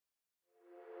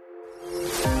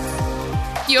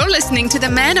You're listening to the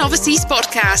Man Overseas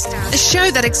podcast, a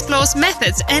show that explores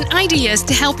methods and ideas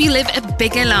to help you live a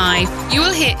bigger life. You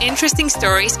will hear interesting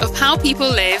stories of how people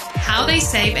live, how they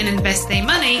save and invest their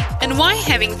money, and why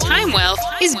having time wealth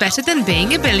is better than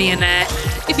being a billionaire.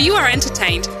 If you are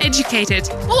entertained, educated,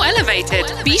 or elevated,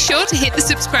 be sure to hit the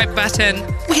subscribe button.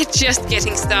 We're just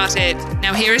getting started.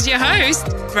 Now here is your host,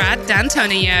 Brad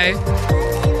D'Antonio.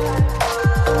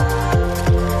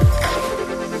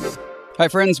 Hi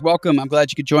friends, welcome. I'm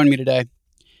glad you could join me today.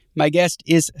 My guest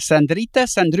is Sandrita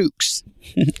Sandrux.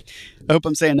 I hope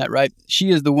I'm saying that right.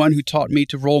 She is the one who taught me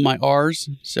to roll my R's.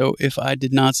 So if I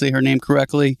did not say her name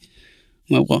correctly,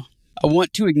 well, I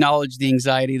want to acknowledge the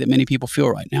anxiety that many people feel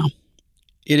right now.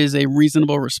 It is a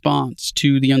reasonable response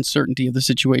to the uncertainty of the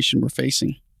situation we're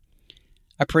facing.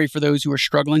 I pray for those who are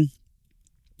struggling,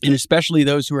 and especially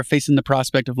those who are facing the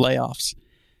prospect of layoffs,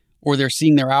 or they're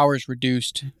seeing their hours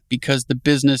reduced because the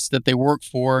business that they work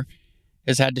for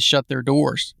has had to shut their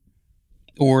doors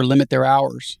or limit their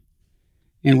hours.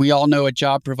 And we all know a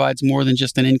job provides more than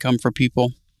just an income for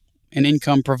people. An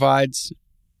income provides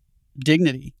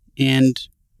dignity and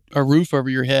a roof over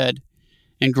your head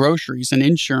and groceries and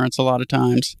insurance a lot of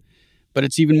times. But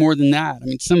it's even more than that. I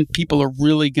mean, some people are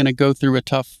really going to go through a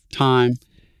tough time.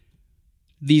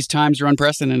 These times are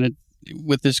unprecedented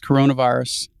with this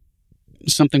coronavirus.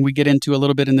 Something we get into a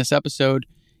little bit in this episode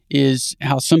is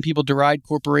how some people deride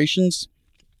corporations.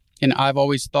 And I've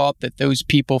always thought that those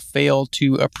people fail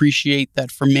to appreciate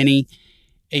that for many,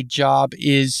 a job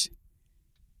is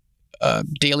a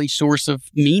daily source of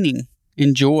meaning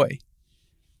and joy.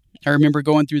 I remember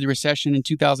going through the recession in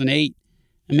 2008.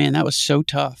 And man, that was so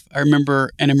tough. I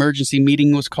remember an emergency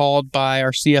meeting was called by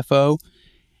our CFO,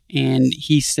 and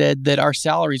he said that our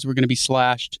salaries were going to be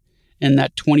slashed, and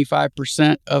that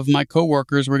 25% of my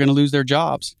coworkers were going to lose their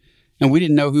jobs. And we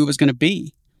didn't know who it was going to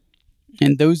be.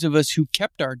 And those of us who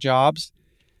kept our jobs,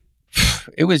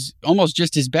 it was almost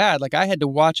just as bad. Like I had to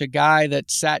watch a guy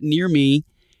that sat near me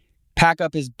pack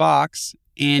up his box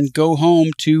and go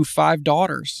home to 5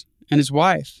 daughters and his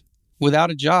wife without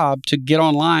a job to get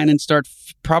online and start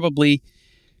probably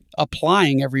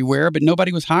applying everywhere, but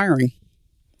nobody was hiring.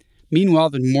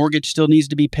 Meanwhile, the mortgage still needs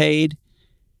to be paid.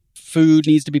 Food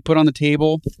needs to be put on the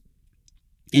table,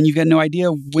 and you've got no idea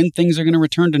when things are going to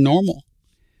return to normal.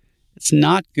 It's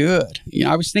not good.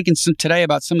 I was thinking today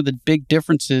about some of the big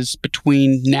differences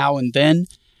between now and then.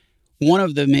 One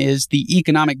of them is the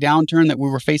economic downturn that we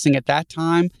were facing at that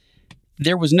time.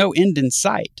 There was no end in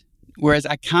sight, whereas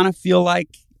I kind of feel like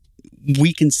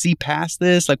we can see past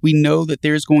this. Like we know that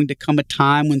there's going to come a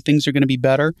time when things are going to be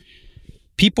better.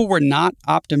 People were not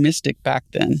optimistic back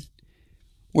then,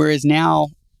 whereas now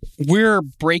we're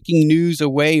breaking news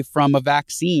away from a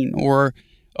vaccine or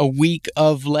a week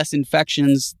of less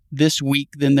infections this week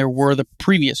than there were the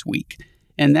previous week.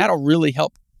 And that'll really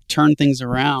help turn things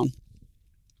around.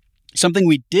 Something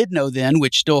we did know then,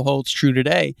 which still holds true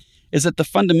today, is that the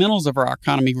fundamentals of our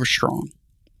economy were strong.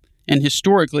 And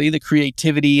historically, the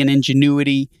creativity and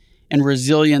ingenuity and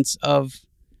resilience of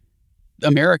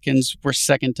Americans were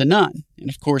second to none. And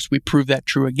of course, we proved that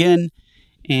true again.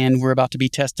 And we're about to be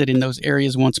tested in those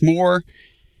areas once more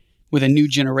with a new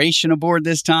generation aboard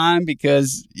this time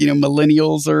because,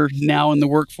 millennials are now in the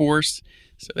workforce.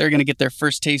 So they're going to get their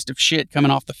first taste of shit coming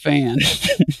off the fan.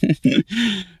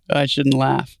 I shouldn't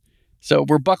laugh. So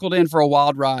we're buckled in for a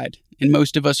wild ride, and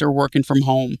most of us are working from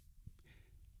home.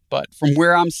 But from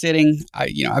where I'm sitting,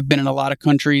 I've been in a lot of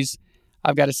countries.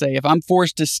 I've got to say, if I'm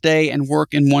forced to stay and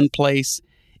work in one place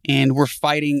and we're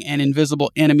fighting an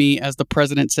invisible enemy, as the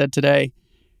president said today,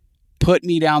 put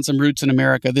me down some roots in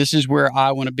America. This is where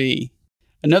I want to be.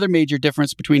 Another major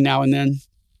difference between now and then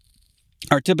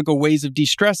are typical ways of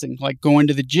de-stressing, like going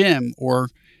to the gym or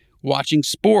watching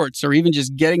sports or even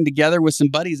just getting together with some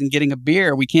buddies and getting a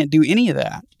beer. We can't do any of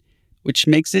that, which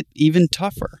makes it even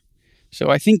tougher. So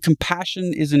I think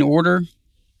compassion is in order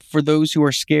for those who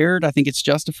are scared. I think it's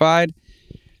justified.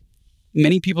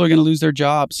 Many people are going to lose their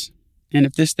jobs. And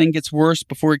if this thing gets worse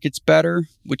before it gets better,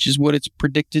 which is what it's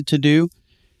predicted to do,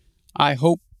 I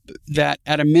hope that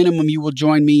at a minimum you will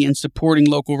join me in supporting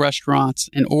local restaurants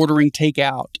and ordering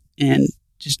takeout and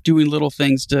just doing little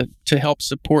things to help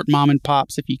support mom and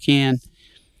pops if you can.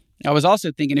 I was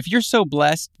also thinking, if you're so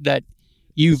blessed that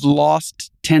you've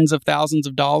lost tens of thousands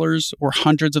of dollars or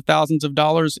hundreds of thousands of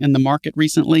dollars in the market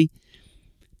recently,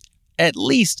 at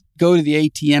least go to the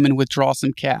ATM and withdraw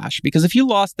some cash. Because if you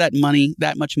lost that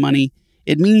much money,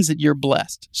 it means that you're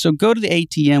blessed. So go to the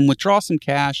ATM, withdraw some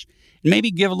cash, and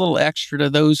maybe give a little extra to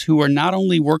those who are not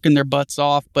only working their butts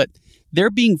off, but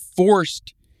they're being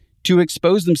forced to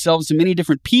expose themselves to many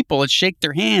different people and shake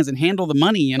their hands and handle the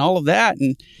money and all of that.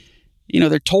 And,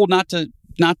 they're told not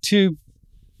to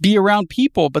be around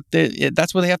people, but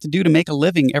that's what they have to do to make a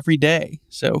living every day.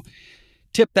 So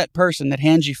tip that person that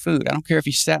hands you food. I don't care if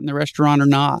you sat in the restaurant or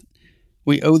not.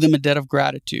 We owe them a debt of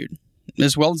gratitude,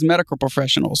 as well as medical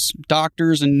professionals,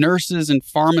 doctors and nurses and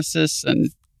pharmacists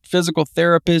and physical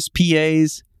therapists,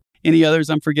 PAs, any others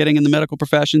I'm forgetting in the medical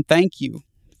profession. Thank you.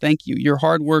 Thank you. Your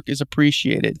hard work is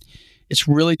appreciated. It's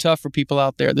really tough for people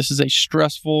out there. This is a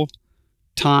stressful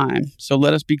time. So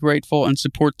let us be grateful and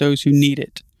support those who need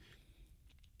it.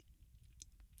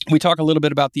 We talk a little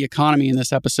bit about the economy in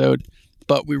this episode,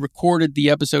 but we recorded the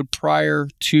episode prior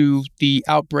to the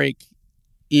outbreak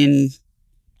in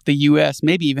the U.S.,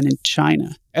 maybe even in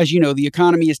China. As you know, the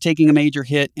economy is taking a major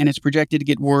hit and it's projected to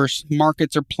get worse.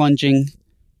 Markets are plunging,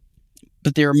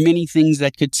 but there are many things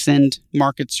that could send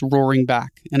markets roaring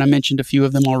back. And I mentioned a few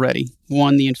of them already.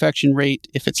 One, the infection rate,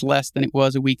 if it's less than it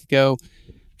was a week ago,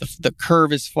 the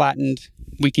curve is flattened.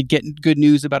 We could get good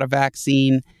news about a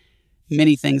vaccine.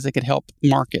 Many things that could help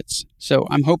markets. So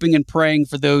I'm hoping and praying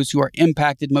for those who are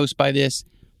impacted most by this,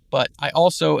 but I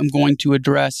also am going to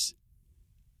address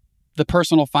the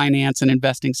personal finance and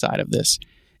investing side of this,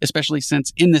 especially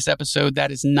since in this episode,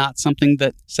 that is not something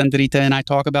that Sandrita and I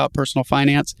talk about, personal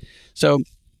finance. So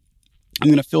I'm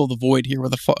going to fill the void here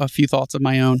with a few thoughts of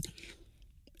my own.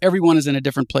 Everyone is in a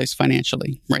different place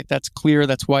financially, right? That's clear.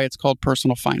 That's why it's called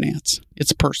personal finance.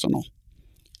 It's personal.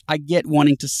 I get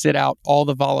wanting to sit out all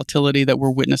the volatility that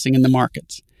we're witnessing in the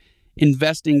markets.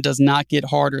 Investing does not get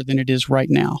harder than it is right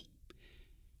now.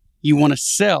 You want to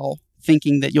sell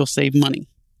thinking that you'll save money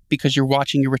because you're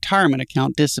watching your retirement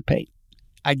account dissipate.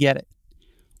 I get it.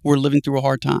 We're living through a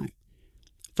hard time.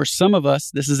 For some of us,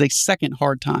 this is a second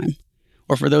hard time.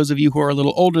 Or for those of you who are a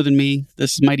little older than me,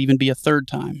 this might even be a third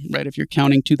time, right? If you're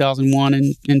counting 2001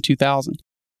 and 2000.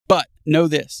 But know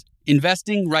this,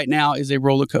 investing right now is a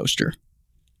roller coaster.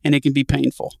 And it can be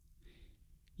painful.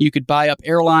 You could buy up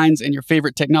airlines and your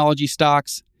favorite technology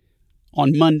stocks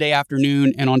on Monday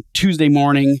afternoon, and on Tuesday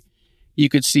morning, you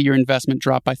could see your investment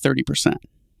drop by 30%.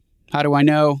 How do I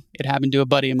know? It happened to a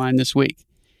buddy of mine this week.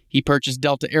 He purchased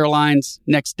Delta Airlines,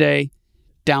 next day,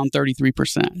 down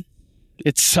 33%.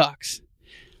 It sucks.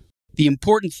 The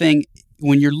important thing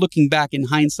when you're looking back in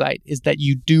hindsight is that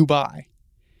you do buy.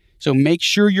 So make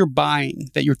sure you're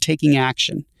buying, that you're taking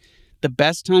action. The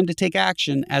best time to take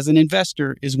action as an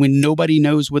investor is when nobody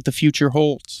knows what the future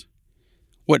holds.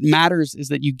 What matters is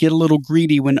that you get a little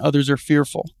greedy when others are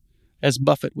fearful, as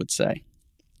Buffett would say.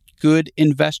 Good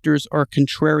investors are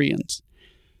contrarians.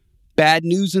 Bad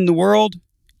news in the world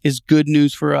is good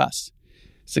news for us.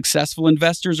 Successful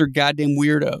investors are goddamn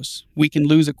weirdos. We can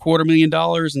lose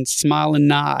 $250,000 and smile and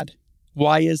nod.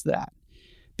 Why is that?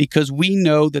 Because we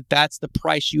know that that's the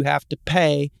price you have to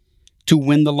pay to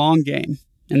win the long game.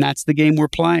 And that's the game we're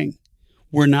playing.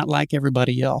 We're not like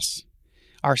everybody else.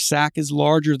 Our sack is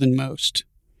larger than most.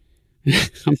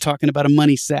 I'm talking about a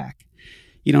money sack.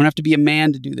 You don't have to be a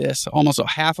man to do this. Almost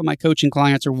half of my coaching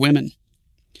clients are women.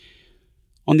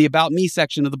 On the About Me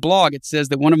section of the blog, it says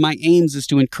that one of my aims is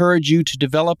to encourage you to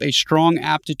develop a strong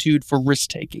aptitude for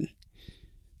risk-taking.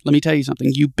 Let me tell you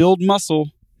something. You build muscle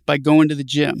by going to the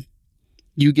gym.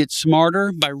 You get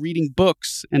smarter by reading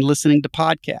books and listening to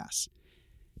podcasts.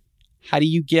 How do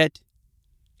you get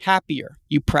happier?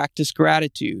 You practice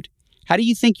gratitude. How do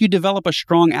you think you develop a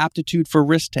strong aptitude for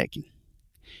risk-taking?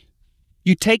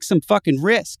 You take some fucking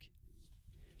risk.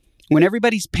 When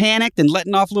everybody's panicked and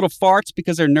letting off little farts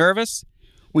because they're nervous,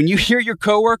 when you hear your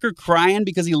coworker crying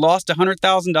because he lost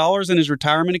 $100,000 in his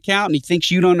retirement account and he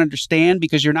thinks you don't understand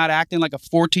because you're not acting like a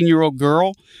 14-year-old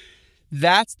girl,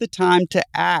 that's the time to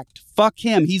act. Fuck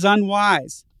him. He's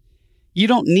unwise. You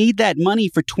don't need that money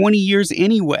for 20 years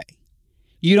anyway.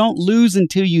 You don't lose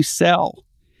until you sell.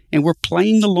 And we're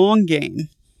playing the long game.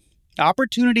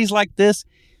 Opportunities like this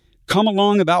come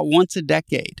along about once a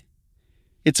decade.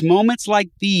 It's moments like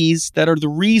these that are the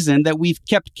reason that we've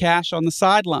kept cash on the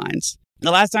sidelines.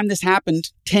 The last time this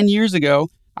happened, 10 years ago,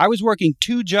 I was working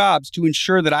 2 jobs to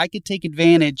ensure that I could take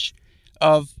advantage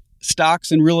of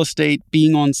stocks and real estate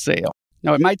being on sale.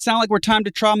 Now, it might sound like we're time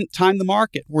to time the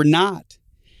market. We're not.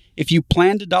 If you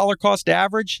plan to dollar cost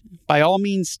average, by all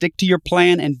means, stick to your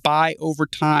plan and buy over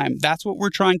time. That's what we're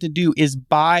trying to do, is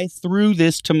buy through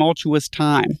this tumultuous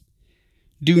time.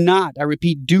 Do not, I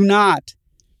repeat, do not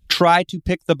try to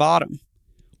pick the bottom.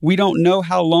 We don't know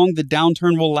how long the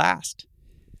downturn will last.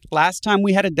 Last time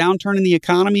we had a downturn in the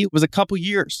economy was a couple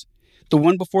years. The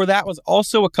one before that was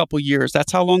also a couple years.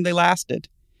 That's how long they lasted.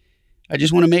 I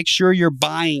just want to make sure you're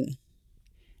buying.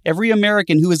 Every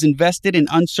American who has invested in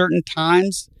uncertain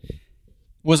times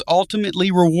was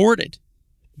ultimately rewarded.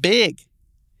 Big.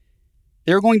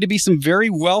 There are going to be some very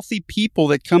wealthy people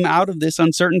that come out of this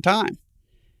uncertain time.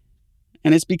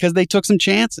 And it's because they took some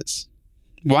chances.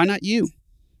 Why not you?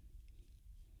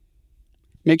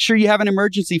 Make sure you have an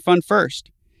emergency fund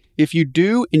first. If you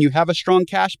do and you have a strong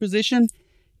cash position,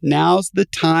 now's the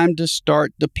time to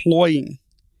start deploying.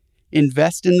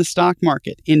 Invest in the stock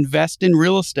market. Invest in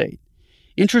real estate.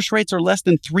 Interest rates are less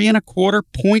than 3.25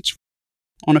 points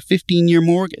on a 15-year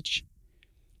mortgage.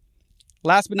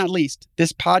 Last but not least,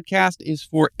 this podcast is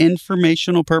for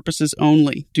informational purposes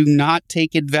only. Do not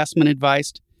take investment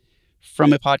advice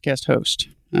from a podcast host.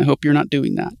 I hope you're not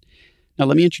doing that. Now,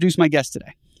 let me introduce my guest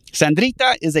today.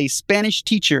 Sandrita is a Spanish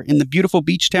teacher in the beautiful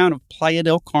beach town of Playa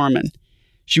del Carmen.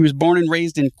 She was born and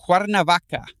raised in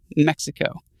Cuernavaca,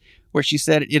 Mexico, where she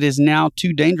said it is now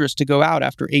too dangerous to go out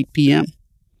after 8 p.m.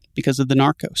 because of the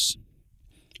narcos.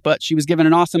 But she was given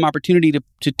an awesome opportunity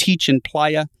to teach in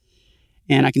Playa,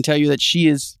 and I can tell you that she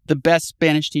is the best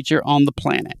Spanish teacher on the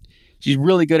planet. She's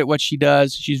really good at what she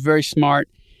does. She's very smart.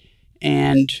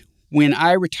 And when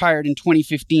I retired in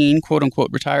 2015, quote unquote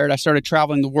retired, I started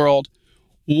traveling the world.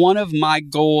 One of my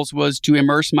goals was to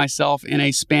immerse myself in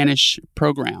a Spanish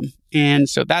program. And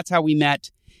so that's how we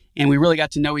met. And we really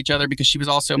got to know each other because she was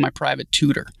also my private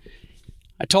tutor.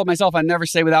 I told myself I'd never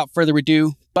say without further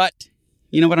ado, but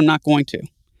you know what? I'm not going to.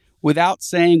 Without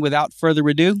further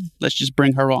ado, let's just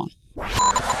bring her on.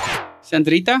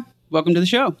 Sandrita, welcome to the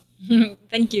show.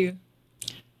 Thank you.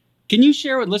 Can you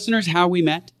share with listeners how we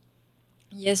met?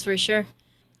 Yes, for sure.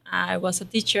 I was a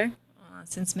teacher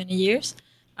since many years.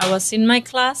 I was in my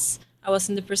class. I was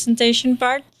in the presentation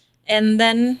part. And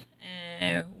then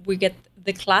we get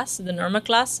the class, the normal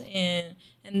class. And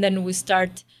then we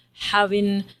start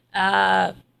having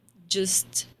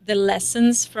just the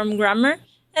lessons from grammar.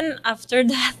 And after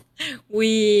that,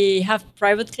 we have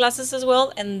private classes as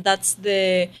well. And that's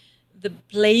the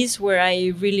place where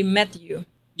I really met you.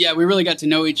 Yeah, we really got to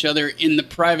know each other in the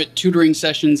private tutoring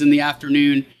sessions in the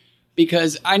afternoon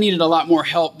because I needed a lot more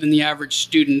help than the average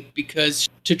student, because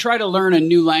to try to learn a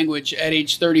new language at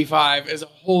age 35 is a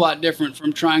whole lot different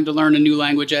from trying to learn a new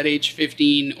language at age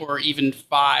 15 or even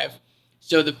 5.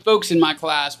 So the folks in my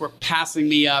class were passing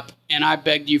me up, and I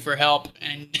begged you for help.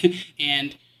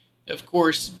 And of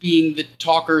course, being the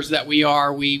talkers that we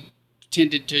are, we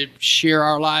tended to share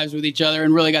our lives with each other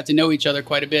and really got to know each other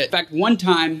quite a bit. In fact, one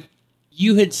time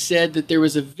you had said that there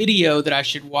was a video that I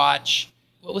should watch.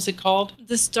 What was it called?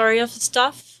 The Story of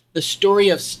Stuff. The Story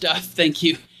of Stuff, thank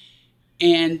you.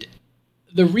 And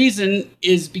the reason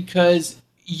is because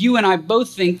you and I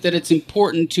both think that it's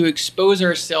important to expose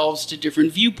ourselves to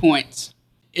different viewpoints,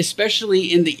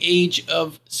 especially in the age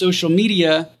of social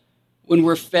media, when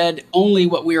we're fed only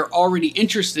what we are already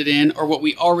interested in or what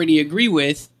we already agree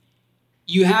with.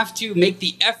 You have to make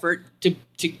the effort to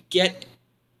get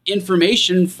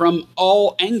information from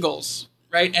all angles,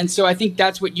 right? And so I think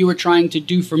that's what you were trying to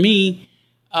do for me,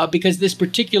 because this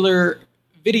particular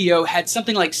video had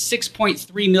something like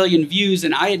 6.3 million views,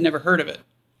 and I had never heard of it.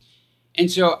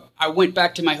 And so I went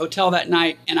back to my hotel that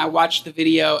night, and I watched the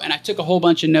video, and I took a whole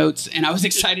bunch of notes, and I was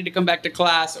excited to come back to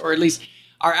class, or at least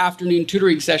our afternoon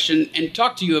tutoring session, and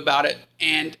talk to you about it.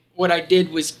 And what I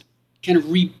did was kind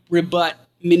of rebut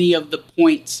many of the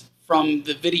points from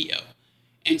the video.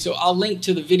 And so I'll link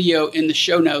to the video in the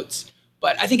show notes.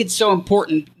 But I think it's so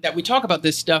important that we talk about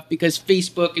this stuff because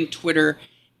Facebook and Twitter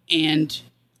and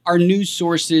our news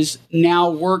sources now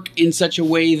work in such a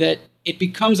way that it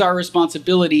becomes our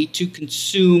responsibility to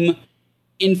consume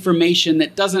information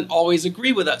that doesn't always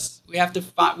agree with us. We have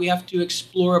to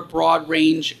explore a broad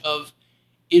range of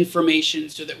information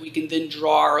so that we can then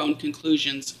draw our own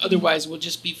conclusions. Otherwise, we'll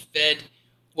just be fed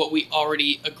what we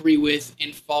already agree with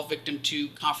and fall victim to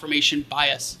confirmation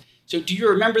bias. So do you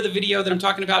remember the video that I'm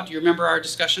talking about? Do you remember our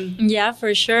discussion? Yeah,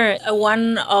 for sure.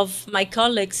 One of my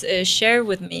colleagues shared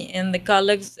with me, and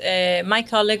my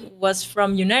colleague was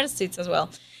from United States as well.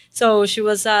 So she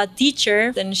was a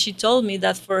teacher, and she told me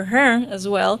that for her as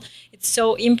well, it's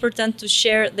so important to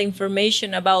share the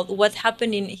information about what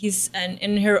happened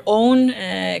in her own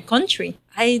country.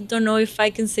 I don't know if I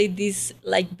can say this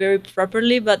like very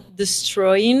properly, but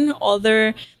destroying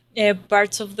other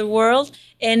parts of the world.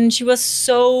 And she was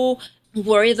so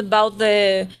worried about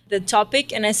the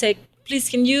topic. And I said, please,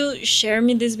 can you share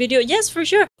me this video? Yes, for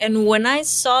sure. And when I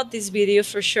saw this video,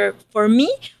 for sure, for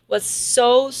me, was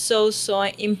so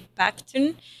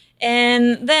impacting.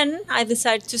 And then I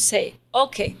decided to say,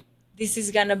 okay, this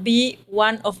is going to be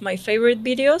one of my favorite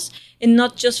videos, and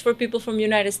not just for people from the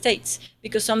United States,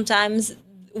 because sometimes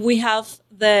we have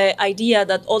the idea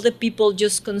that all the people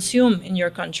just consume in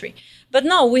your country. But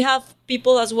no, we have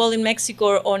people as well in Mexico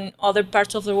or on other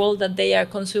parts of the world that they are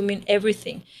consuming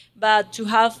everything. But to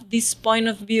have this point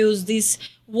of views, these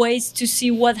ways to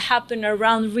see what happened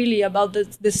around really about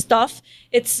the stuff,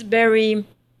 it's very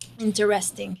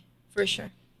interesting for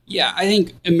sure. Yeah, I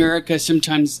think America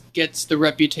sometimes gets the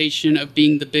reputation of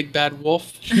being the big bad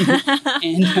wolf.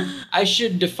 And I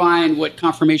should define what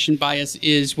confirmation bias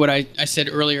is, what I said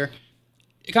earlier.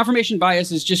 Confirmation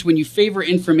bias is just when you favor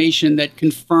information that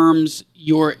confirms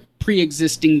your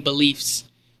pre-existing beliefs.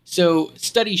 So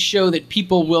studies show that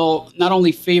people will not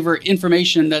only favor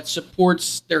information that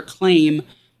supports their claim,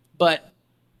 but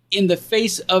in the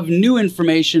face of new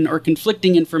information or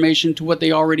conflicting information to what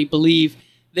they already believe,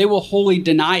 they will wholly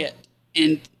deny it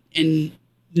and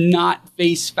not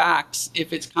face facts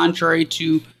if it's contrary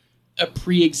to a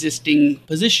pre-existing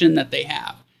position that they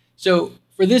have. So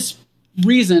for this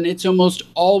reason, it's almost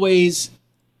always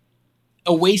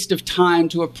a waste of time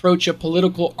to approach a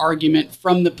political argument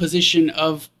from the position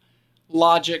of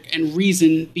logic and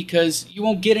reason, because you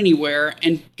won't get anywhere.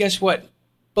 And guess what?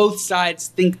 Both sides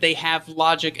think they have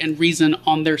logic and reason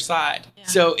on their side. Yeah.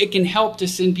 So it can help to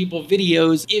send people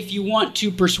videos. If you want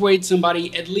to persuade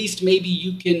somebody, at least maybe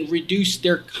you can reduce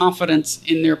their confidence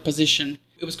in their position.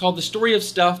 It was called The Story of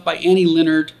Stuff by Annie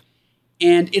Leonard.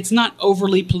 And it's not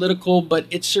overly political, but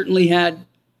it certainly had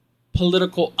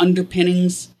political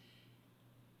underpinnings.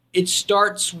 It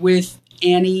starts with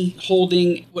Annie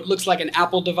holding what looks like an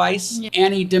Apple device. Yeah.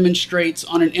 Annie demonstrates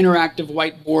on an interactive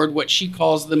whiteboard what she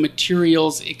calls the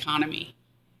materials economy.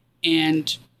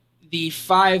 And the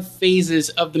 5 phases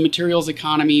of the materials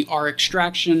economy are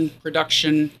extraction,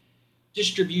 production,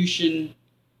 distribution,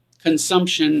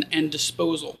 consumption, and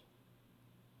disposal.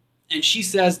 And she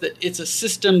says that it's a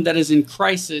system that is in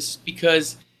crisis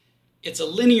because it's a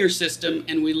linear system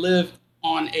and we live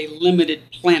on a limited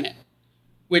planet,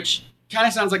 which kind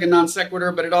of sounds like a non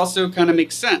sequitur, but it also kind of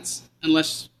makes sense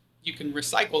unless you can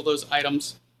recycle those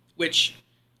items, which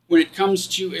when it comes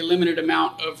to a limited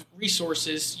amount of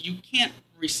resources, you can't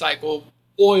recycle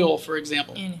oil, for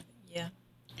example. Yeah.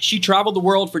 She traveled the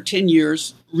world for 10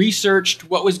 years, researched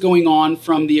what was going on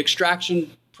from the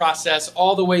extraction process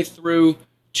all the way through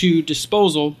to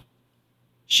disposal.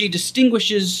 She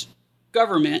distinguishes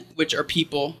government, which are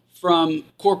people, from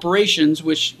corporations,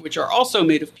 which are also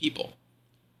made of people.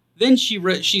 Then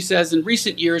she says, in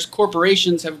recent years,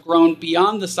 corporations have grown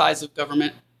beyond the size of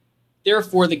government.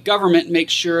 Therefore, the government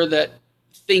makes sure that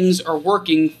things are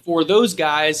working for those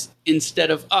guys instead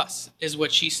of us, is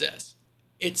what she says.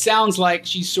 It sounds like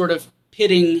she's sort of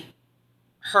pitting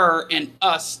her and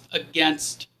us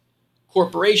against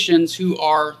corporations who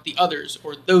are the others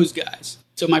or those guys.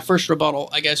 So my first rebuttal,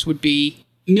 I guess, would be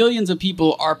millions of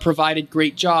people are provided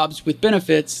great jobs with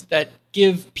benefits that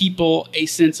give people a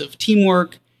sense of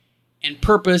teamwork and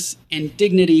purpose and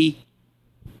dignity.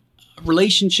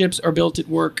 Relationships are built at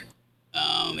work.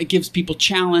 It gives people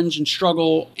challenge and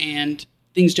struggle and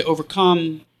things to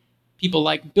overcome. People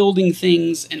like building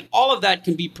things, and all of that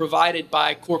can be provided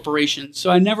by corporations.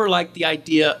 So I never liked the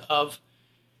idea of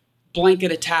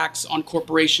blanket attacks on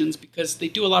corporations because they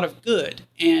do a lot of good.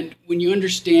 And when you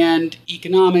understand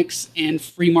economics and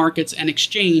free markets and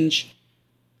exchange,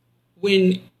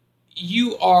 when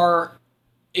you are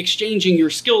exchanging your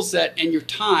skill set and your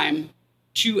time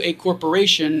to a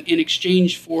corporation in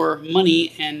exchange for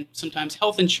money and sometimes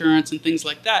health insurance and things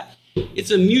like that,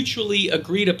 it's a mutually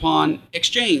agreed upon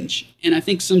exchange. And I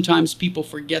think sometimes people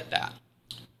forget that.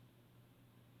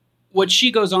 What she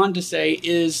goes on to say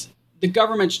is the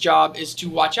government's job is to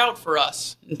watch out for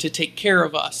us and to take care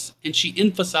of us. And she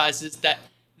emphasizes that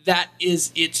that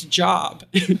is its job.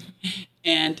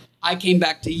 And I came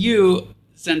back to you,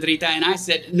 Sandrita, and I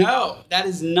said, no, that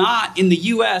is not, in the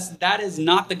U.S., that is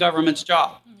not the government's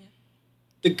job. Yeah.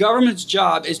 The government's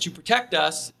job is to protect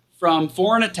us from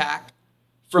foreign attack,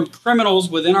 from criminals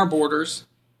within our borders,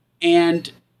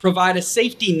 and provide a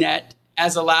safety net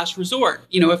as a last resort.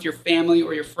 You know, if your family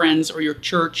or your friends or your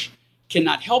church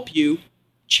cannot help you,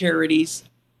 charities,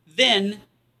 then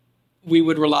we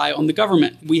would rely on the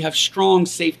government. We have strong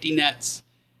safety nets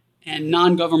and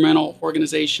non-governmental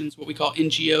organizations, what we call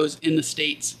NGOs in the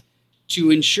States, to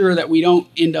ensure that we don't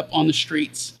end up on the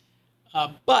streets.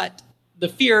 But the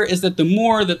fear is that the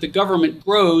more that the government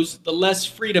grows, the less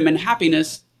freedom and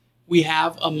happiness we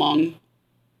have among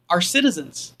our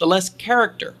citizens, the less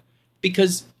character.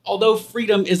 Because although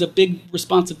freedom is a big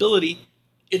responsibility,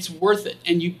 it's worth it.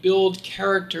 And you build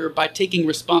character by taking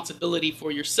responsibility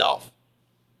for yourself.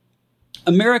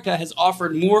 America has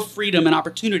offered more freedom and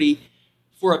opportunity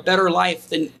for a better life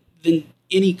than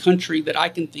any country that I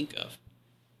can think of.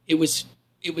 It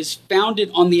was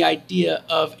founded on the idea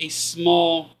of a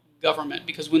small government,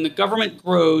 because when the government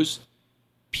grows,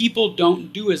 people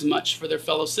don't do as much for their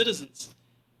fellow citizens,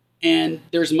 and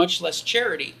there's much less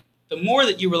charity. The more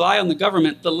that you rely on the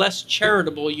government, the less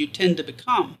charitable you tend to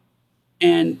become.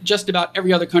 And just about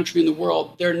every other country in the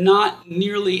world, they're not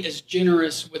nearly as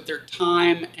generous with their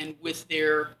time and with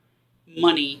their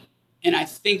money. And I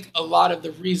think a lot of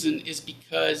the reason is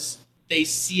because they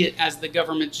see it as the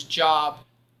government's job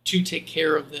to take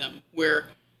care of them, where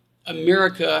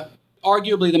America,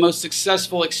 arguably the most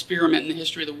successful experiment in the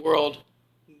history of the world,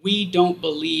 we don't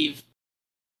believe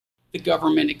the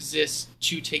government exists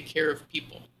to take care of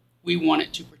people. We want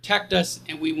it to protect us,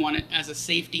 and we want it as a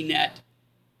safety net.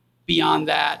 Beyond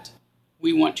that,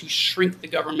 we want to shrink the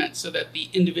government so that the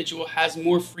individual has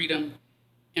more freedom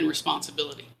and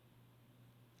responsibility.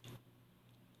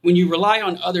 When you rely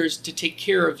on others to take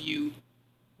care of you,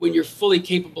 when you're fully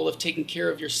capable of taking care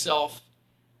of yourself,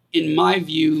 in my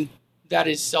view, that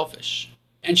is selfish.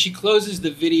 And she closes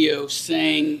the video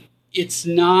saying, it's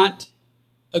not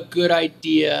a good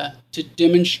idea to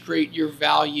demonstrate your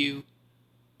value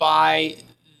by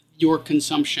your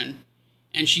consumption.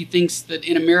 And she thinks that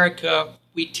in America,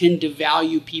 we tend to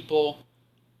value people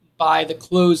by the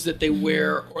clothes that they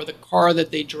wear or the car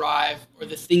that they drive or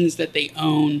the things that they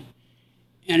own.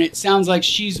 And it sounds like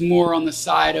she's more on the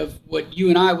side of what you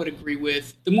and I would agree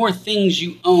with. The more things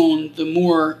you own, the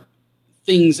more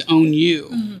things own you.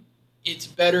 Mm-hmm. It's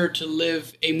better to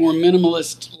live a more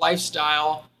minimalist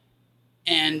lifestyle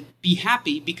and be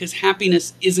happy, because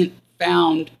happiness isn't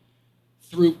found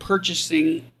through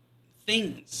purchasing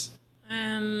things.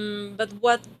 But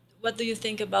what do you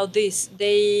think about this?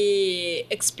 They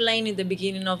explain in the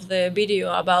beginning of the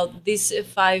video about these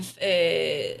 5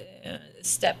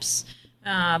 steps.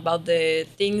 About the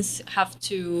things have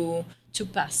to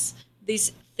pass.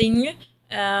 This thing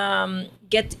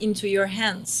get into your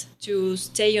hands, to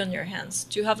stay on your hands.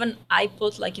 To have an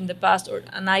iPod like in the past or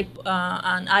an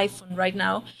iPhone right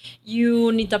now,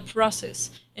 you need a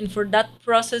process. And for that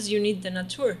process, you need the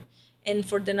nature. And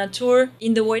for the nature,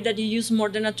 in the way that you use more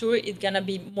the nature, it's gonna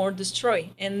be more destroyed.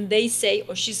 And they say,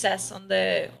 or she says on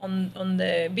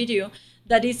the video,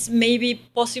 that it's maybe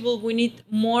possible we need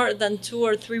more than 2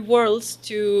 or 3 worlds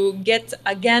to get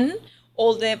again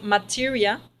all the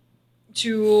materia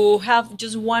to have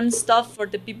just one stuff for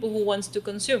the people who wants to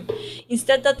consume.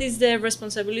 Instead, that is the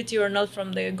responsibility or not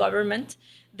from the government.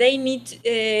 They need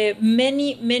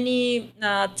many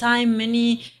time,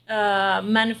 many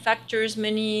manufacturers,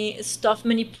 many stuff,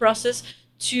 many process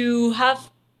to have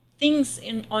things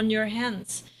on your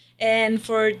hands. And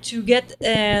to get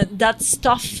that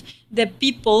stuff, the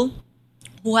people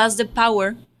who has the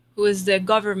power, who is the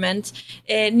government,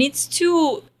 needs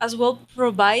to as well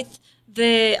provide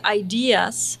the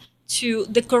ideas,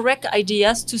 the correct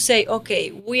ideas to say, okay,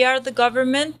 we are the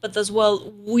government, but as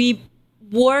well we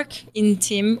work in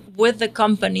team with the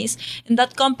companies, and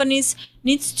that companies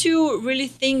needs to really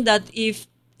think that if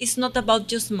it's not about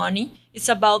just money, it's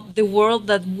about the world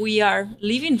that we are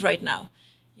living right now.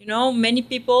 You know, many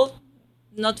people,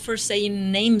 not for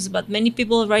saying names, but many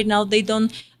people right now, they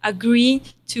don't agree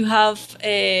to have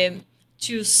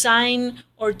to sign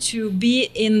or to be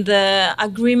in the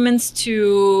agreements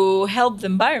to help the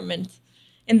environment.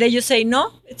 And they just say,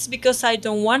 no, it's because I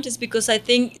don't want, it's because I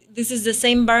think this is the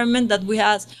same environment that we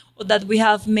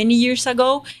have many years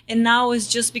ago, and now it's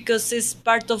just because it's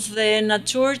part of the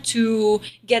nature to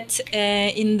get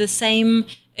in the same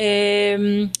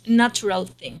natural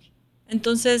thing.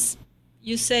 Entonces,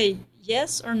 you say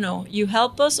yes or no, you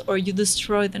help us or you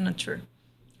destroy the nature.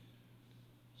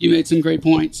 You made some great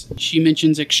points. She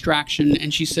mentions extraction,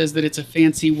 and she says that it's a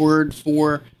fancy word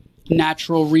for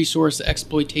natural resource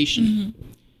exploitation,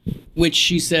 which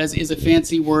she says is a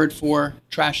fancy word for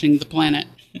trashing the planet.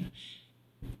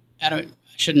 I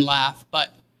shouldn't laugh,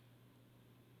 but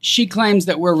she claims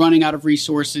that we're running out of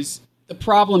resources. The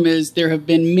problem is there have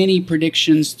been many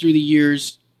predictions through the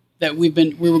years that we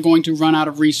were going to run out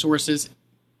of resources,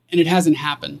 and it hasn't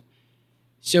happened.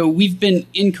 So we've been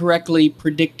incorrectly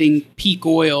predicting peak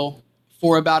oil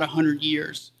for about 100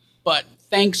 years. But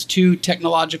thanks to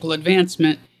technological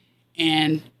advancement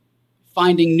and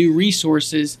finding new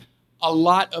resources, a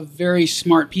lot of very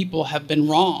smart people have been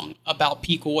wrong about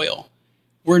peak oil.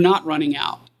 We're not running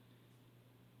out.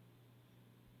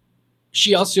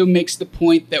 She also makes the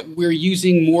point that we're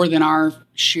using more than our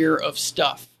share of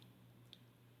stuff.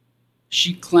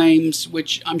 She claims,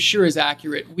 which I'm sure is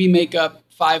accurate, we make up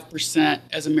 5%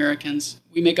 as Americans.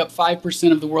 We make up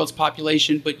 5% of the world's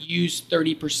population, but use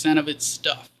 30% of its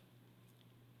stuff.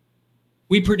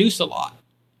 We produce a lot.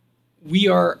 We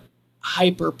are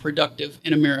hyper productive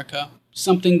in America.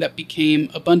 something that became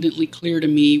abundantly clear to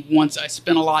me once I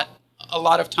spent a lot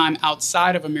of time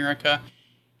outside of America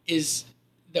is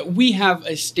that we have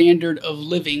a standard of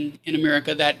living in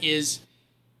America that is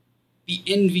the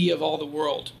envy of all the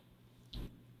world.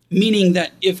 Meaning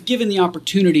that if given the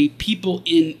opportunity, people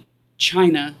in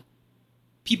China,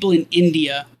 people in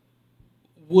India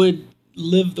would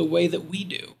live the way that we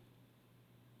do.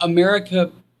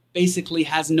 America basically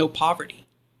has no poverty.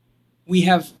 We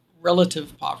have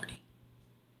relative poverty.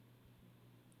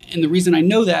 And the reason I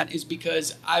know that is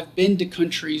because I've been to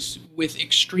countries with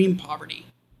extreme poverty.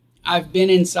 I've been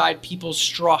inside people's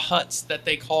straw huts that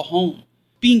they call home.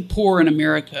 Being poor in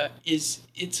America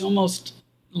it's almost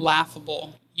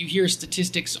laughable. You hear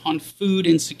statistics on food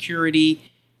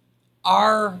insecurity.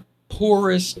 Our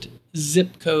poorest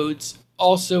zip codes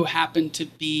also happen to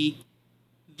be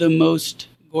the most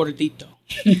gordito.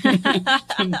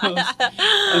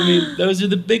 Those are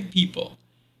the big people.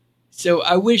 So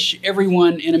I wish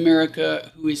everyone in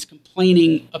America who is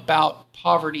complaining about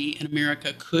poverty in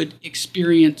America could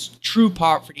experience true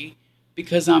poverty,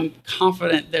 because I'm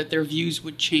confident that their views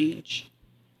would change.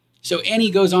 So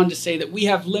Annie goes on to say that we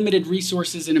have limited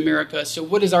resources in America, so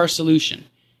what is our solution?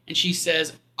 And she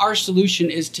says, our solution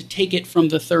is to take it from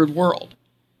the third world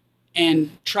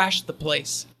and trash the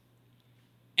place.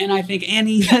 And I think,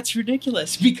 Annie, that's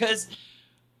ridiculous, because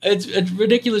it's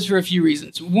ridiculous for a few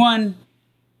reasons. One,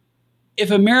 if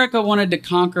America wanted to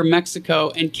conquer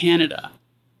Mexico and Canada,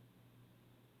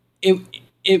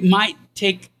 it might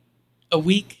take a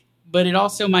week, but it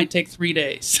also might take 3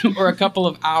 days or a couple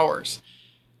of hours.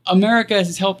 America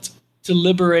has helped to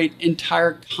liberate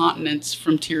entire continents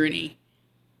from tyranny.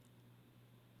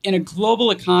 In a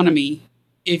global economy,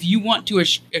 if you want to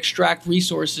extract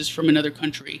resources from another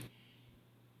country,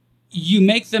 you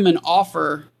make them an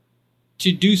offer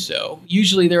to do so.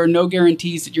 Usually there are no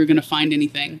guarantees that you're going to find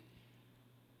anything.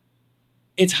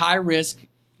 It's high risk,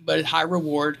 but it's high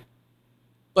reward.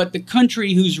 But the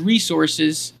country whose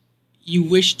resources you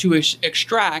wish to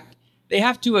extract, they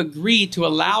have to agree to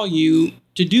allow you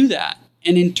to do that.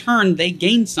 And in turn, they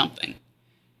gain something.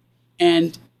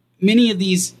 And many of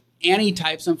these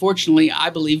anti-types, unfortunately, I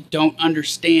believe, don't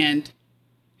understand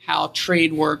how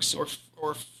trade works or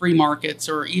free markets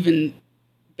or even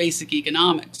basic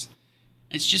economics.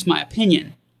 It's just my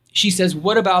opinion. She says,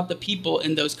 what about the people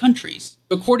in those countries?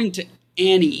 According to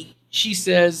Annie, she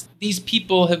says these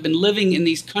people have been living in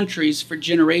these countries for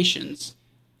generations,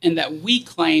 and that we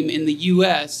claim in the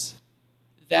U.S.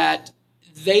 that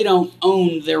they don't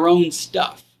own their own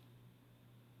stuff.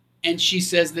 And she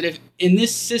says that if in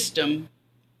this system,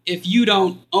 if you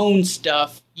don't own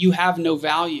stuff, you have no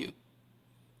value.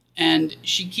 And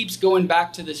she keeps going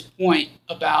back to this point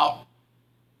about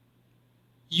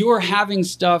your having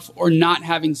stuff or not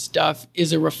having stuff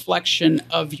is a reflection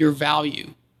of your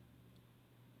value.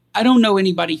 I don't know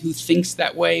anybody who thinks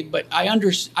that way, but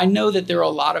I know that there are a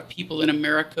lot of people in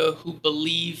America who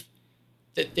believe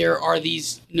that there are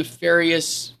these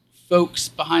nefarious folks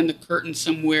behind the curtain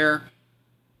somewhere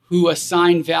who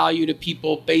assign value to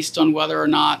people based on whether or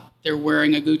not they're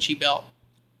wearing a Gucci belt.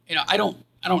 You know, I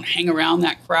don't hang around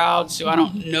that crowd, so I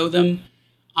don't know them.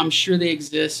 I'm sure they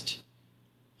exist.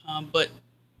 But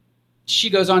she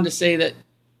goes on to say that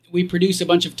we produce a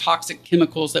bunch of toxic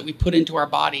chemicals that we put into our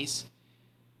bodies,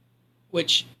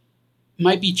 which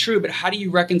might be true, but how do you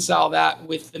reconcile that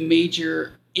with the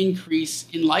major increase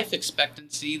in life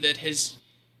expectancy that has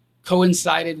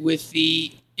coincided with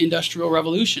the Industrial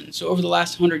Revolution? So over the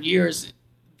last 100 years,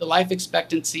 the life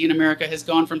expectancy in America has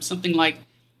gone from something like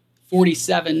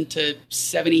 47 to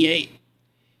 78.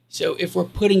 So if we're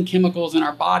putting chemicals in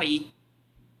our body,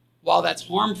 while that's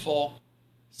harmful,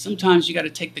 sometimes you got to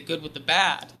take the good with the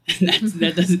bad. And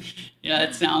that doesn't,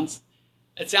 it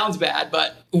sounds bad,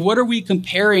 but what are we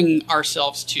comparing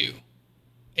ourselves to?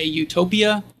 A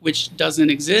utopia which doesn't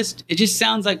exist? It just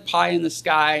sounds like pie in the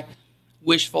sky,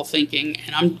 wishful thinking.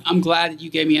 And I'm glad that you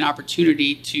gave me an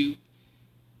opportunity to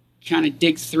kind of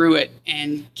dig through it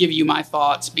and give you my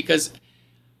thoughts, because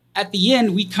at the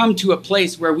end, we come to a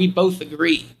place where we both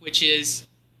agree, which is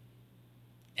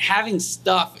having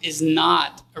stuff is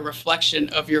not a reflection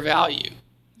of your value.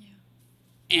 Yeah.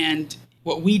 And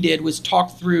what we did was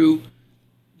talk through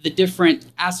the different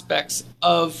aspects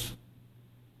of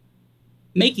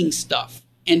making stuff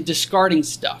and discarding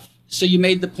stuff. So you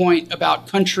made the point about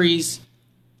countries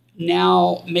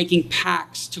now making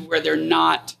pacts to where they're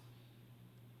not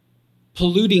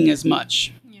polluting as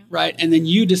much, right? And then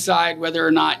you decide whether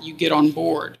or not you get on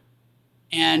board.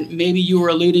 And maybe you were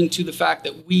alluding to the fact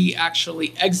that we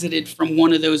actually exited from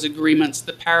one of those agreements,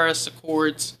 the Paris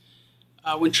Accords.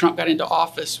 When Trump got into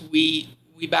office, we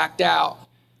backed out.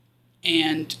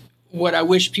 And what I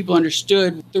wish people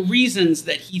understood, the reasons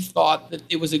that he thought that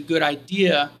it was a good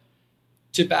idea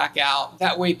to back out.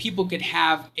 That way people could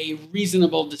have a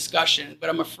reasonable discussion. But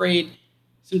I'm afraid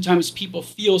sometimes people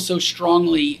feel so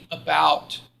strongly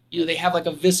about, they have like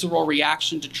a visceral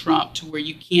reaction to Trump to where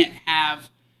you can't have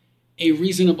a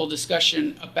reasonable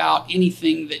discussion about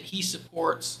anything that he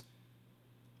supports.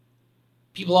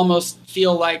 People almost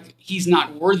feel like he's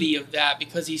not worthy of that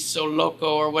because he's so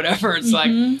loco or whatever. It's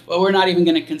like, well, we're not even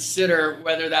going to consider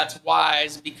whether that's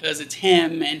wise because it's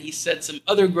him and he said some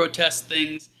other grotesque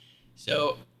things.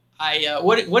 So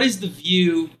what is the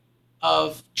view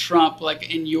of Trump,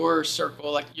 like in your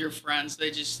circle, like your friends?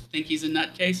 They just think he's a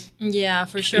nutcase? Yeah,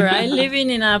 for sure. I live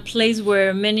in a place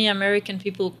where many American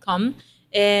people come.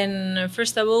 And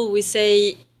first of all, we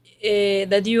say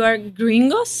that you are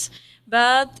gringos,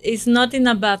 but it's not in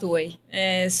a bad way.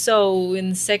 So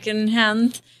in second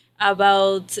hand,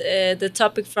 about the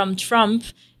topic from Trump,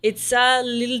 it's a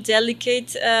little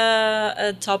delicate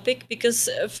topic because,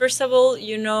 first of all,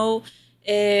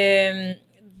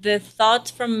 the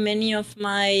thought from many of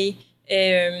my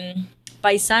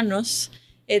paisanos,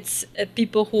 it's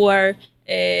people who are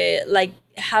like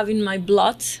having my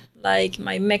blood, like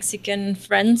my Mexican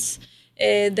friends.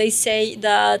 They say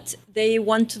that they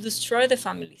want to destroy the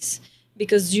families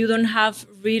because you don't have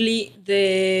really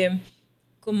the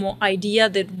idea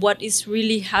that what is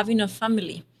really having a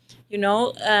family.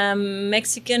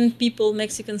 Mexican people,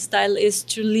 Mexican style is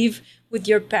to live with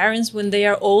your parents when they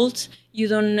are old. You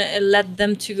don't let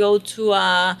them to go to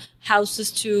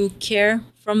houses to care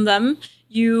from them.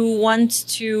 You want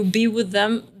to be with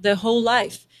them the whole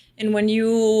life. And when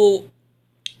you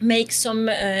make some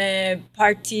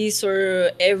parties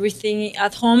or everything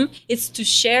at home, it's to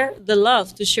share the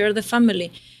love, to share the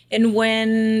family. And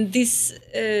when this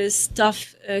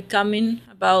stuff coming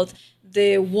about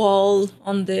the wall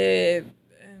on the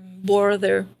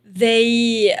border,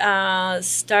 they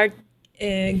start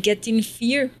getting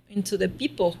fear into the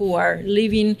people who are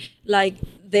living like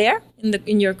there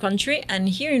in your country and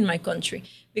here in my country.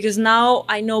 Because now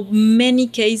I know many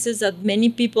cases that many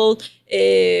people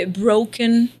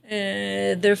broken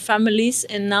their families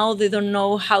and now they don't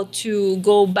know how to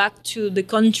go back to the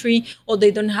country, or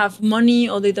they don't have money,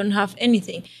 or they don't have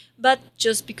anything. But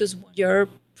just because your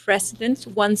president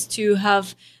wants to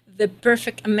have the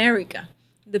perfect America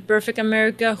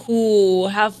who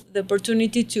have the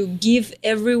opportunity to give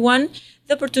everyone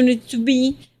the opportunity to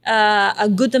be a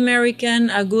good American,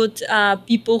 a good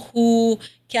people who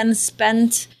can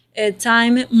spend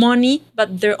time, money,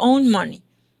 but their own money.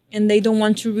 And they don't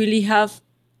want to really have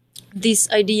this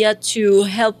idea to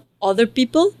help other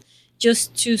people,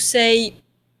 just to say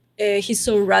he's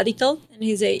so radical and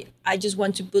he say, I just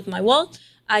want to put my wall.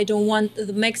 I don't want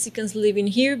the Mexicans living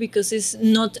here because it's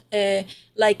not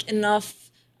like enough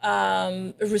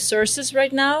resources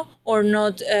right now, or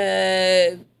not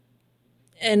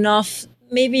enough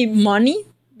maybe money,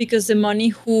 because the money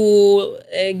who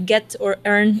get or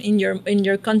earn in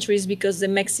your countries because the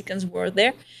Mexicans were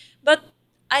there. But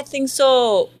I think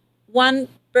so one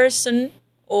person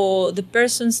or the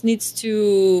persons needs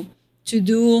to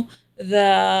do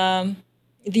the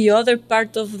other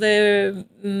part of the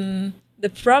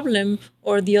problem,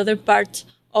 or the other part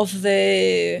of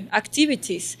the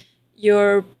activities.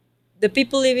 The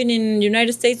people living in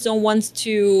United States don't want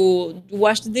to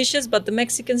wash the dishes, but the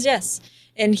Mexicans, yes.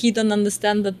 And he don't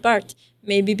understand that part.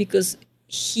 Maybe because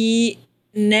he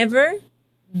never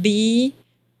be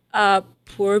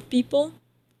poor people,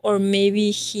 or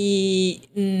maybe he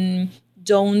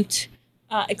don't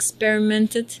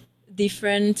experimented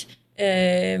different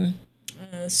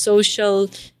social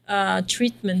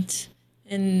treatment.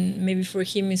 And maybe for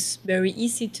him it's very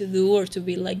easy to do or to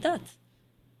be like that.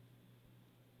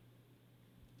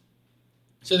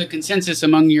 So the consensus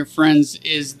among your friends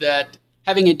is that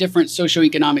having a different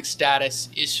socioeconomic status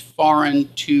is foreign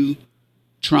to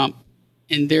Trump,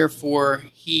 and therefore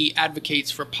he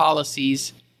advocates for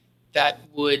policies that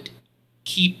would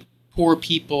keep poor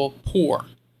people poor.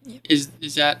 Yep.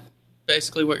 Is that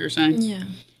basically what you're saying? Yeah.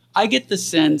 I get the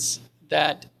sense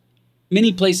that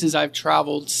many places I've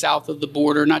traveled south of the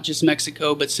border, not just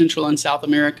Mexico, but Central and South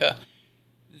America,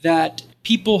 that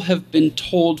people have been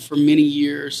told for many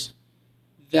years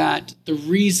that the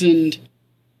reason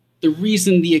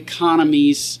the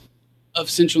economies of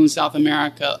Central and South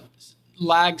America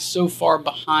lag so far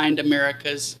behind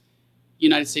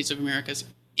United States of America's,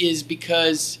 is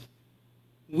because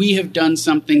we have done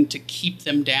something to keep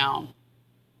them down.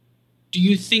 Do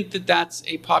you think that that's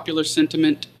a popular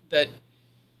sentiment, that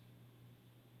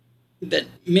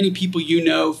many people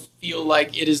feel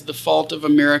like it is the fault of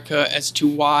America as to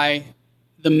why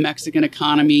the Mexican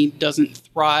economy doesn't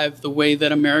thrive the way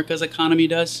that America's economy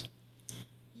does?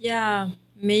 Yeah,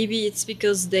 maybe it's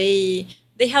because they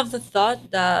have the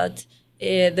thought that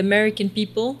the American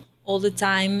people all the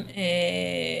time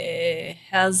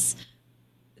has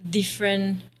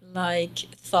different like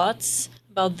thoughts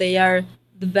about they are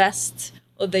the best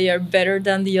or they are better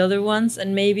than the other ones,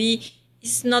 and maybe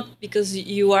it's not because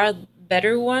you are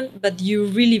better one, but you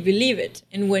really believe it.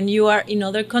 And when you are in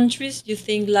other countries, you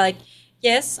think like,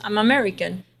 yes, I'm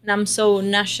American and I'm so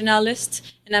nationalist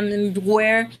and I'm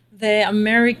wear the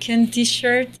American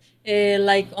T-shirt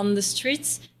like on the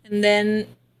streets, and then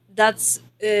that's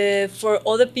for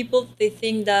other people. They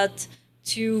think that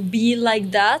to be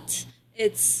like that,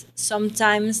 it's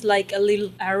sometimes like a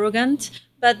little arrogant,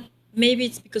 but maybe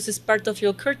it's because it's part of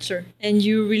your culture and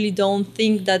you really don't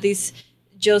think that is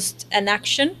just an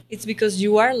action. It's because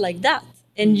you are like that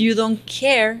and you don't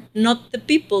care, not the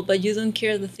people, but you don't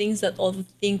care the things that others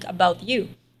think about you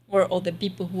or all the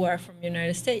people who are from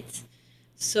United States.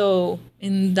 So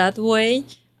in that way,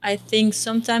 I think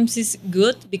sometimes it's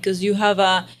good because you have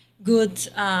a good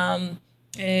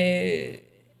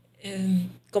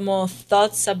como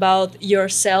thoughts about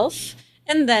yourself,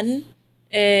 and then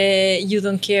you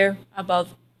don't care about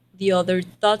the other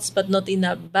thoughts, but not in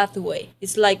a bad way.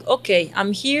 It's like, okay,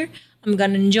 I'm here, I'm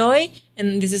gonna enjoy,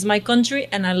 and this is my country,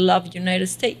 and I love United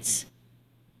States.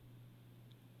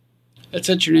 That's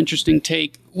such an interesting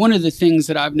take. One of the things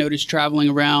that I've noticed traveling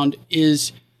around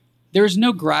is there's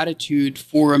no gratitude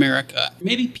for America.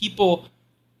 Maybe people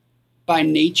by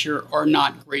nature are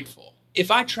not grateful.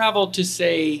 If I travel to,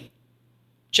 say,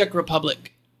 Czech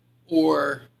Republic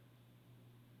or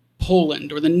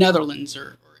Poland or the Netherlands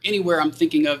or anywhere I'm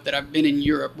thinking of that I've been in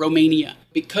Europe, Romania,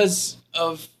 because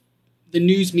of the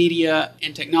news media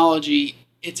and technology,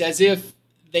 it's as if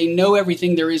they know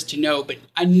everything there is to know, but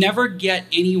I never get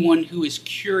anyone who is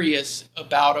curious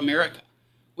about America,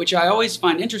 which I always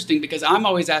find interesting because I'm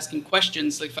always asking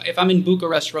questions. Like if I'm in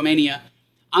Bucharest, Romania,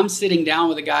 I'm sitting down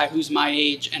with a guy who's my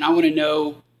age and I want to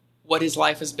know what his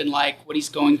life has been like, what he's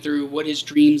going through, what his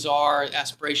dreams are,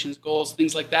 aspirations, goals,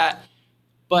 things like that.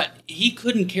 But he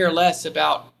couldn't care less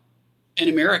about an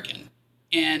American.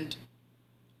 And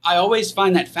I always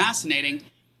find that fascinating.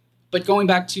 But going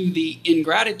back to the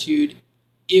ingratitude,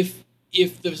 if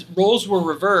the roles were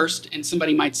reversed, and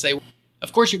somebody might say,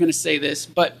 of course you're going to say this,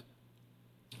 but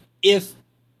if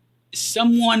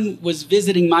someone was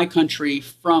visiting my country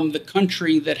from the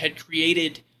country that had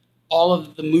created all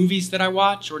of the movies that I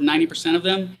watch, or 90% of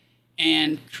them,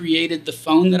 and created the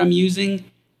phone that I'm using,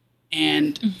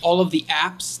 and all of the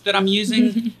apps that I'm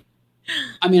using,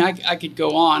 I mean, I could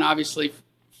go on, obviously,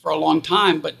 for a long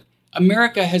time, but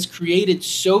America has created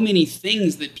so many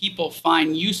things that people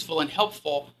find useful and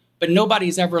helpful, but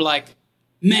nobody's ever like,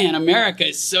 man, America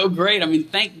is so great. I mean,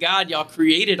 thank God y'all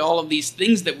created all of these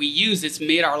things that we use. It's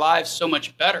made our lives so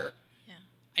much better.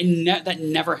 Yeah. That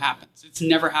never happens. It's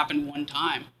never happened one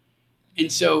time. And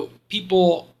so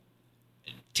people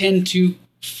tend to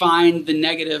find the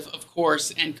negative, of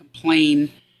course, and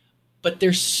complain. But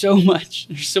there's so much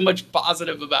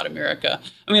positive about America.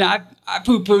 I mean, I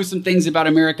poo-poo some things about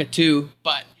America too,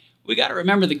 but we got to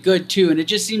remember the good too. And it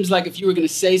just seems like if you were going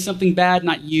to say something bad,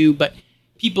 not you, but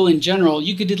people in general,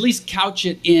 you could at least couch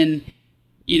it in,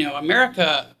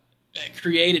 America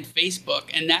created Facebook,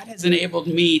 and that has enabled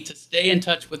me to stay in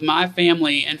touch with my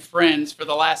family and friends for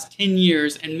the last 10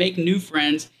 years and make new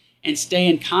friends and stay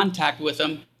in contact with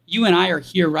them. You and I are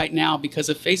here right now because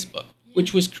of Facebook,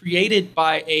 which was created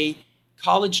by a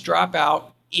college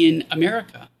dropout in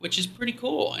America, which is pretty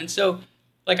cool. And so,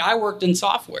 like, I worked in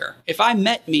software. If I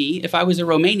was a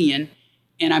Romanian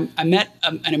and I met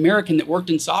an American that worked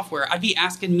in software, I'd be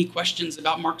asking me questions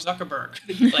about Mark Zuckerberg.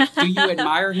 Like, do you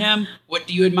admire him? What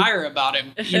do you admire about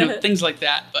him? Things like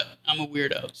that. But I'm a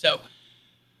weirdo. So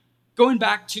going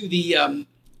back to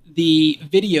the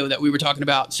video that we were talking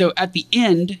about. So at the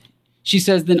end, she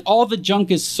says, then all the junk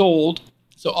is sold.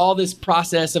 So all this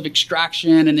process of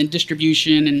extraction and then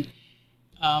distribution.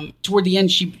 And toward the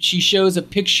end, she shows a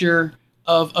picture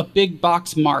of a big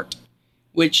box mart,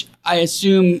 which I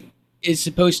assume is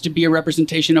supposed to be a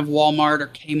representation of Walmart or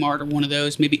Kmart or one of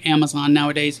those, maybe Amazon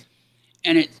nowadays.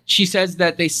 And she says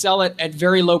that they sell it at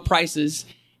very low prices.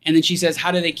 And then she says,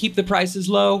 how do they keep the prices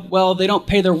low? Well, they don't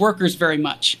pay their workers very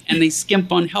much, and they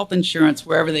skimp on health insurance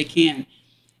wherever they can.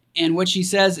 And what she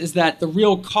says is that the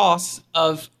real costs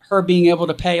of her being able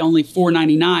to pay only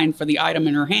 $4.99 for the item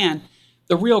in her hand,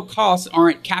 the real costs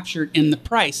aren't captured in the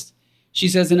price. She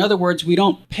says, in other words, we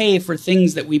don't pay for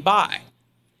things that we buy.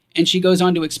 And she goes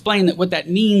on to explain that what that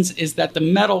means is that the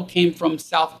metal came from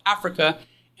South Africa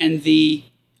and the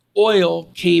oil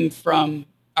came from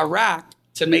Iraq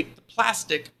to make the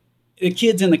plastic. The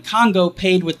kids in the Congo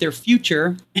paid with their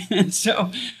future. And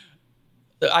so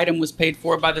the item was paid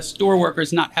for by the store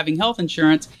workers not having health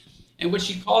insurance. And what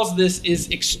she calls this is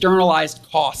externalized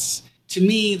costs. To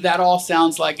me, that all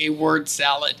sounds like a word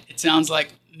salad. It sounds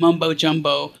like mumbo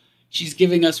jumbo. She's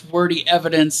giving us wordy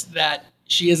evidence that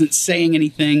she isn't saying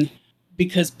anything,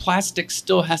 because plastic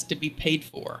still has to be paid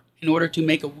for. In order to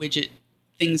make a widget,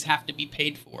 things have to be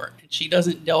paid for. And she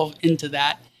doesn't delve into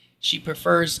that. She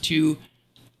prefers to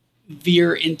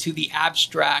veer into the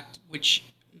abstract, which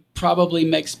probably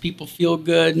makes people feel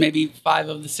good, maybe 5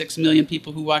 of the 6 million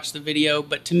people who watch the video.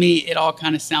 But to me, it all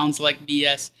kind of sounds like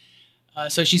BS.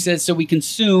 So she says, so we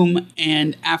consume,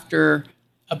 and after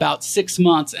about 6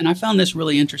 months, and I found this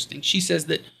really interesting, she says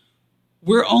that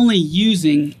we're only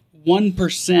using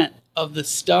 1% of the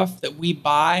stuff that we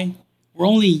buy. We're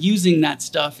only using that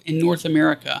stuff in North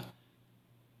America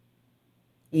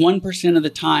 1% of the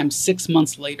time 6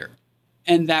 months later.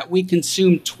 And that we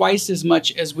consume twice as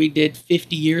much as we did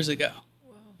 50 years ago.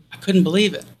 Wow. I couldn't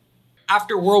believe it.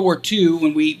 After World War II,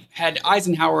 when we had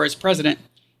Eisenhower as president,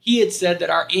 he had said that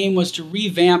our aim was to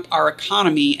revamp our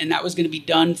economy, and that was going to be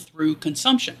done through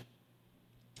consumption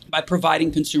by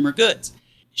providing consumer goods.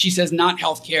 She says not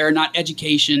healthcare, not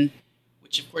education,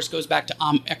 which of course goes back to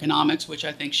economics, which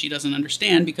I think she doesn't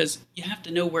understand, because you have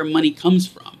to know where money comes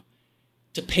from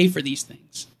to pay for these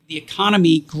things. The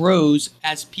economy grows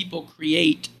as people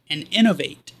create and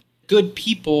innovate. Good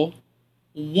people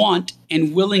want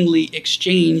and willingly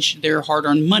exchange their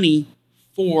hard-earned money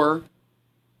for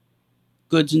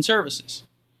goods and services.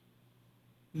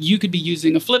 You could be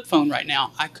using a flip phone right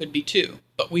now. I could be too.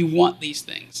 But we want these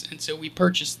things, and so we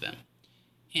purchase them.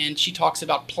 And she talks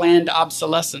about planned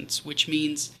obsolescence, which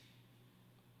means,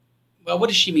 well, what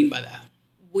does she mean by that?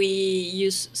 We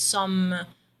use some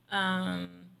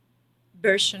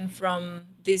version from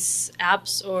these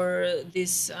apps or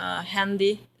this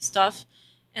handy stuff,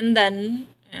 and then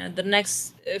the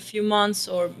next few months,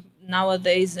 or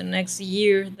nowadays the next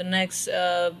year, the next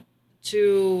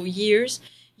 2 years,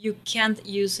 you can't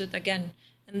use it again,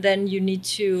 and then you need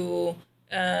to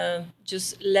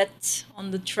just let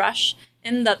on the trash,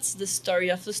 and that's the story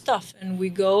of the stuff, and we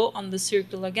go on the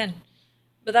circle again.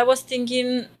 But I was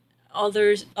thinking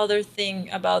other thing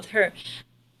about her.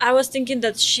 I was thinking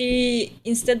that she,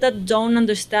 instead that don't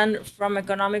understand from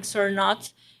economics or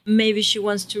not, maybe she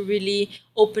wants to really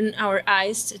open our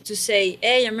eyes to say,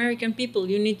 hey, American people,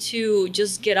 you need to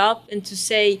just get up and to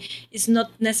say it's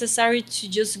not necessary to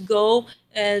just go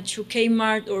to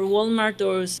Kmart or Walmart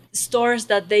or stores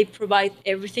that they provide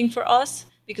everything for us,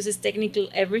 because it's technically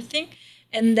everything.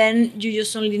 And then you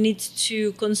just only need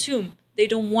to consume. They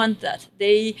don't want that.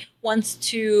 They want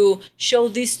to show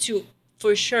this to,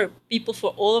 for sure, people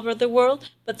for all over the world,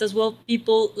 but as well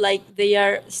people like they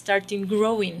are starting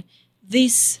growing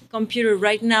this computer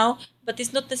right now, but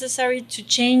it's not necessary to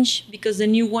change because the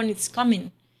new one is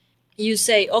coming. You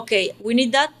say, okay, we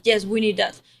need that. Yes, we need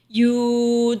that.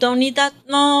 You don't need that.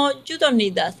 No, you don't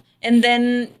need that. And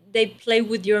then they play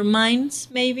with your minds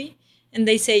maybe. And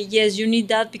they say, yes, you need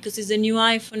that because it's a new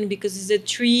iPhone, because it's a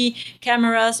 3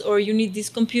 cameras, or you need this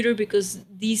computer because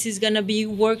this is going to be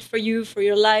work for you, for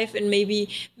your life, and maybe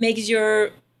makes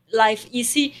your life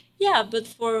easy. Yeah, but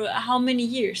for how many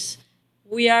years?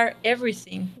 We are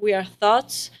everything. We are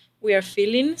thoughts, we are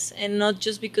feelings, and not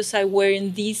just because I'm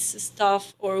wearing this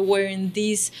stuff or wearing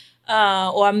this,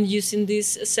 or I'm using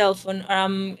this cell phone, or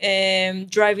I'm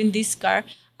driving this car,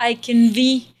 I can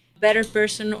be better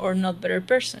person or not better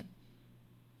person.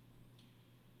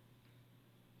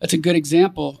 That's a good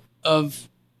example of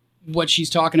what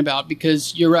she's talking about,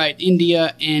 because you're right.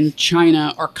 India and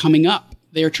China are coming up.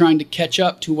 They're trying to catch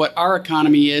up to what our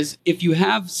economy is. If you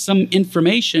have some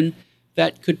information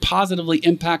that could positively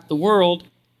impact the world,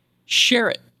 share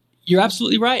it. You're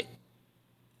absolutely right.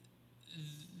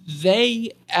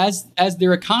 They, as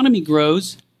their economy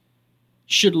grows,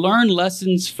 should learn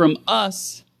lessons from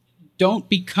us. Don't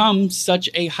become such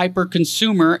a hyper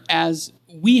consumer as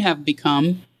we have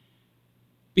become,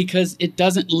 because it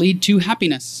doesn't lead to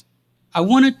happiness. I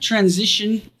want to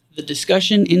transition the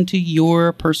discussion into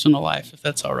your personal life, if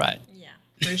that's all right. Yeah,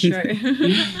 for sure.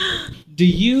 Do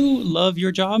you love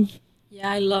your job?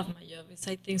 Yeah, I love my job. It's,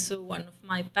 I think, so one of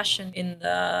my passion in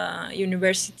the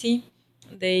university.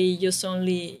 They just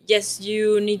only, yes,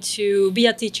 you need to be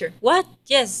a teacher. What?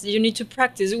 Yes, you need to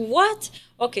practice. What?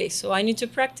 Okay, so I need to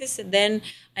practice, and then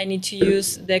I need to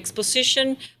use the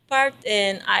exposition part,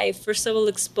 and I first of all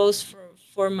expose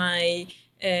for my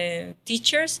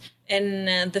teachers.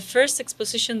 And the first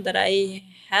exposition that I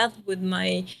had with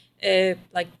my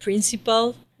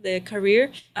principal the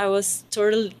career, I was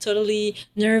totally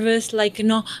nervous. Like,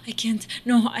 no, I can't.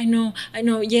 No, I know.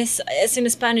 Yes, it's in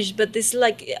Spanish, but it's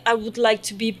like, I would like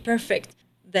to be perfect.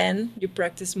 Then you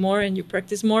practice more and you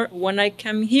practice more. When I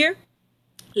came here,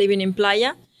 living in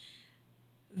Playa,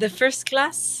 the first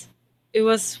class, it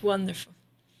was wonderful.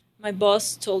 My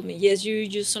boss told me, yes, you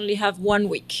just only have 1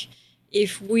 week.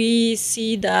 If we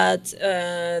see that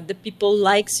the people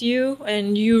likes you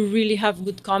and you really have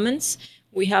good comments,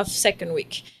 we have second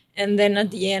week. And then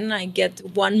at the end, I get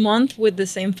 1 month with the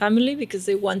same family because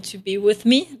they want to be with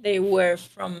me. They were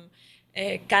from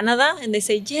Canada, and they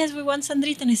say, yes, we want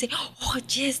Sandrita. And I say, oh,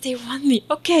 yes, they want me.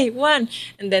 Okay, 1.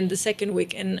 And then the second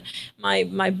week. And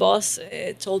my boss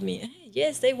told me, hey,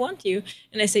 yes, they want you.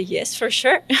 And I say, yes, for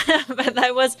sure. But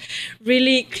I was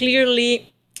really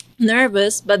clearly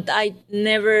nervous, but I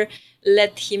never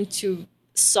let him to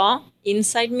saw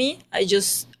inside me. I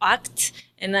just act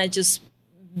and I just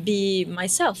be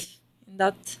myself.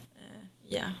 That,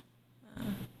 yeah.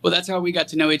 Well, that's how we got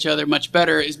to know each other much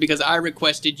better, is because I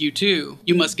requested you too.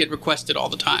 You must get requested all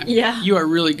the time. Yeah. You are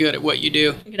really good at what you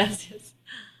do. Gracias.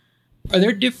 Are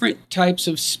there different types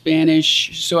of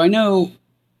Spanish? So I know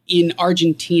in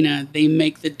Argentina, they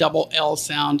make the double L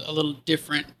sound a little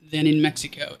different than in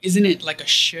Mexico. Isn't it like a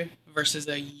sh versus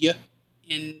a y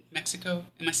in Mexico?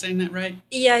 Am I saying that right?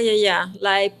 Yeah.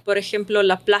 Like, por ejemplo,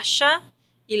 la playa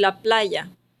y la playa.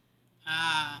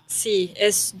 Ah. Sí,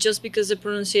 it's just because the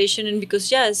pronunciation and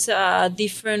because, yeah, it's a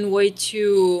different way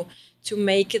to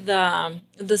make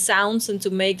the sounds and to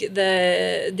make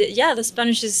the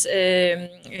Spanish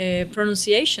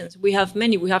pronunciations. We have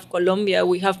many. We have Colombia,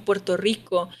 we have Puerto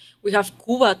Rico, we have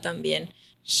Cuba también.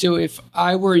 So if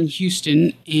I were in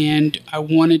Houston and I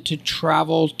wanted to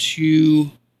travel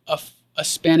to a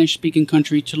Spanish-speaking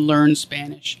country to learn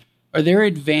Spanish, are there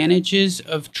advantages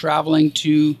of traveling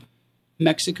to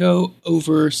Mexico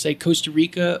over, say, Costa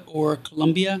Rica or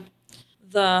Colombia?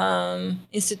 The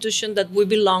institution that we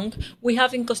belong, we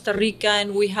have in Costa Rica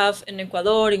and we have in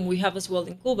Ecuador and we have as well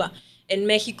in Cuba. In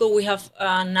Mexico, we have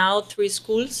now 3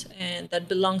 schools that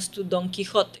belongs to Don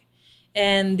Quixote.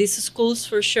 And these schools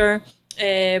for sure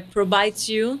provides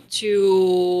you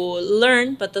to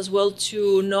learn, but as well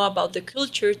to know about the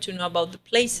culture, to know about the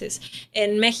places.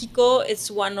 And Mexico, it's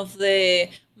one of the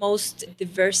most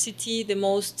diversity, the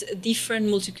most different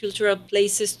multicultural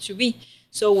places to be.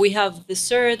 So we have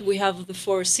dessert, we have the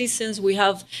 4 seasons, we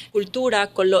have cultura,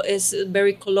 is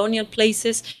very colonial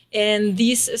places, and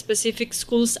these specific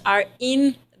schools are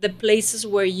in the places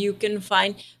where you can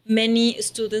find many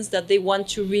students that they want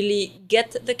to really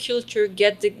get the culture,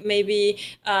 get the maybe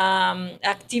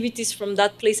activities from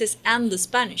that places and the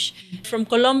Spanish. From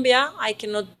Colombia, I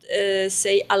cannot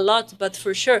say a lot, but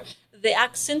for sure, the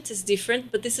accent is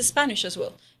different, but this is Spanish as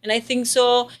well. And I think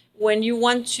so when you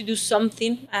want to do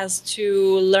something as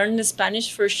to learn the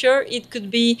Spanish, for sure, it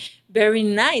could be very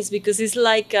nice because it's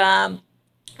like an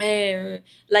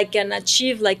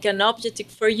objective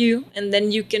for you, and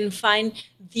then you can find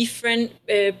different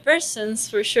persons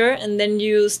for sure, and then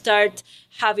you start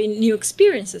having new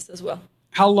experiences as well.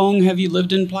 How long have you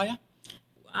lived in Playa?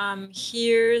 I'm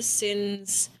here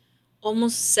since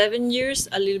almost 7 years,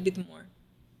 a little bit more.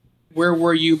 Where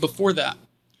were you before that?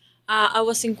 I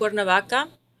was in Cuernavaca.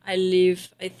 I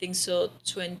live, I think so,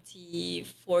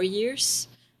 24 years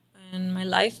in my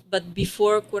life. But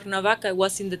before Cuernavaca, I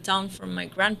was in the town from my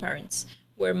grandparents,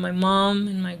 where my mom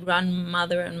and my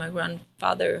grandmother and my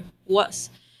grandfather was.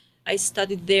 I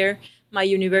studied there, my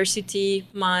university,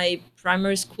 my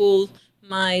primary school,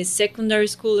 my secondary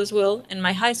school as well, and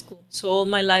my high school. So all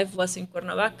my life was in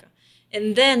Cuernavaca.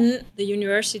 And then the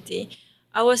university,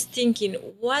 I was thinking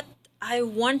what I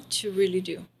want to really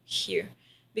do here.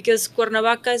 Because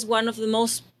Cuernavaca is one of the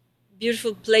most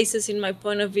beautiful places in my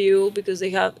point of view, because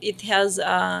it has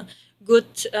a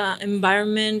good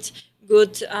environment,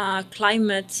 good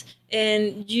climate,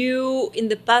 and in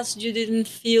the past you didn't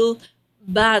feel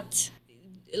bad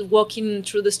walking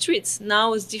through the streets.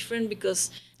 Now it's different because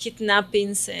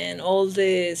kidnappings and all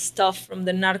the stuff from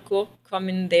the narco come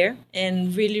in there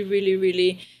and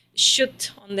really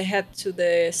shoot on the head to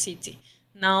the city.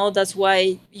 Now that's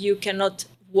why you cannot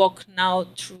walk now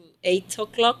through 8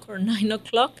 o'clock or 9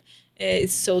 o'clock.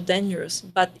 It's so dangerous.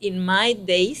 But in my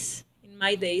days,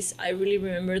 I really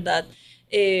remember that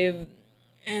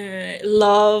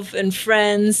love and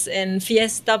friends and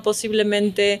fiesta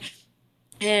posiblemente,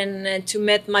 and to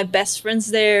meet my best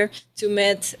friends there, to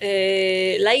meet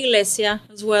la iglesia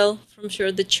as well, from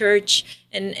sure, the church,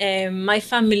 and my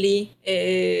family,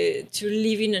 to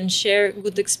live in and share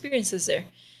good experiences there.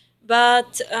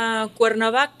 But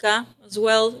Cuernavaca as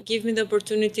well gave me the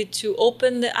opportunity to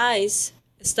open the eyes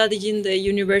studying the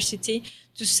university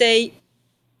to say,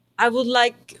 I would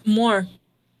like more.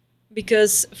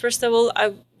 Because first of all,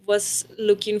 I was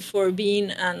looking for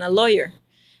being a lawyer.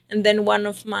 And then one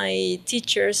of my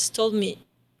teachers told me,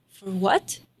 for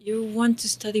what? You want to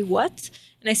study what?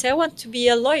 And I said, I want to be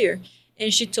a lawyer.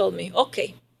 And she told me,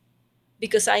 okay,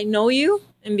 because I know you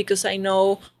and because I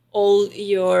know all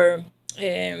your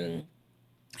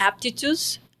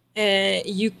aptitudes,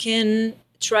 you can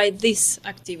try this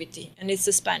activity, and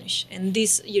it's Spanish. And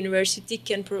this university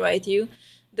can provide you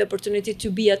the opportunity to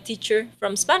be a teacher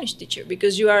from Spanish teacher,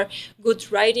 because you are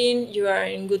good writing, you are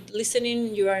in good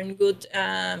listening, you are in good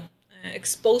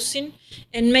exposing,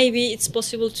 and maybe it's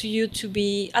possible to you to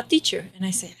be a teacher. And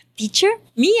I say, a teacher?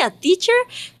 Me, a teacher?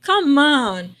 Come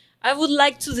on. I would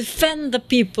like to defend the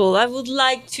people. I would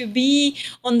like to be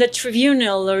on the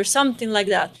tribunal or something like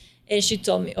that. And she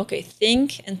told me, okay,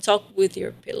 think and talk with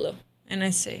your pillow. And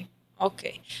I say,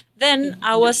 okay. Then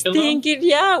I was thinking,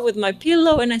 with my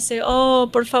pillow. And I say, oh,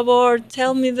 por favor,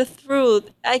 tell me the truth.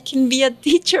 I can be a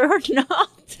teacher or not.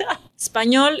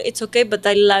 Espanol, it's okay, but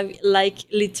I like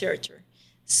literature.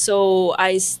 So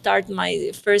I start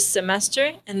my first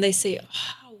semester and they say,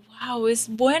 oh, wow, es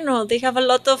bueno. They have a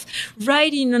lot of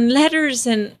writing on letters.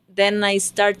 And then I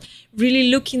start really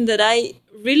looking that I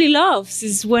really love.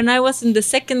 Since when I was in the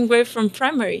second grade from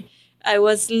primary, I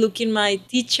was looking my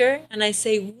teacher and I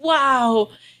say, wow,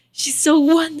 she's so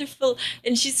wonderful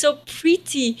and she's so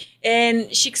pretty.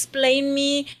 And she explained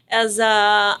me as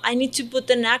I need to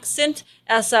put an accent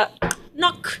as a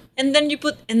knock. And then you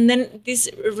put, and then this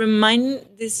remembers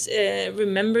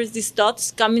these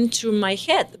thoughts coming through my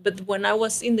head. But when I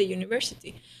was in the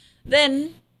university,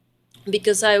 then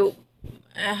because I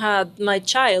had my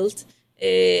child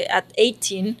at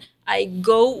 18, I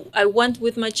went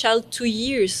with my child 2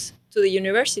 years to the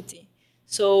university.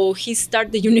 So he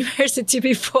started the university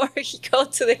before he go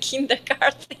to the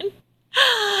kindergarten.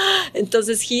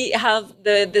 Entonces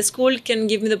the school can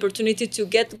give me the opportunity to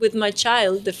get with my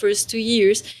child the first 2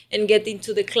 years and get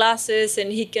into the classes,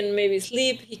 and he can maybe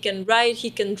sleep, he can write, he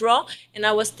can draw. And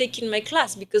I was taking my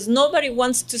class because nobody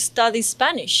wants to study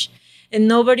Spanish and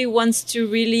nobody wants to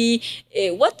really,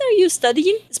 what are you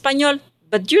studying? Español.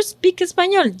 But you speak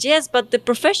Espanol. Yes, but the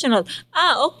professional.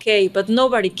 Okay, but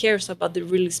nobody cares about the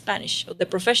really Spanish or the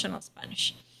professional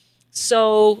Spanish.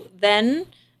 So then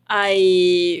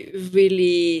I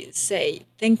really say,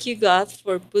 thank you, God,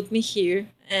 for put me here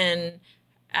and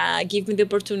give me the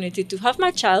opportunity to have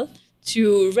my child,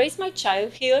 to raise my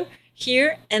child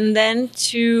here, and then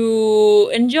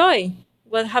to enjoy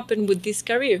what happened with this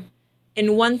career.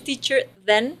 And one teacher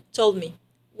then told me,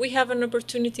 we have an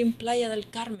opportunity in Playa del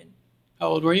Carmen. How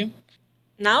old were you?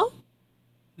 Now?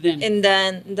 Then. And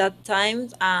then that time,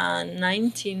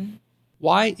 19.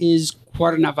 Why is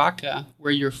Cuernavaca,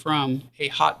 where you're from, a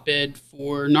hotbed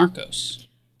for narcos?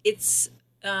 It's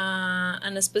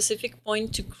on a specific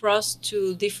point to cross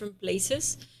to different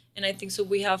places. And I think so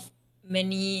we have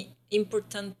many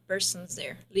important persons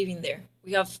there, living there.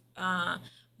 We have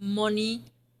money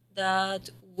that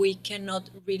we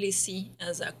cannot really see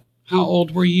as a. How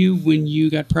old were you when you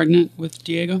got pregnant with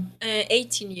Diego?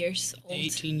 18 years old.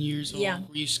 18 years old. Yeah.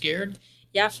 Were you scared?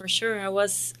 Yeah, for sure. I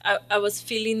was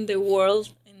feeling the world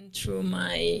through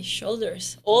my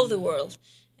shoulders, all the world.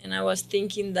 And I was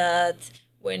thinking that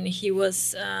when he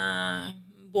was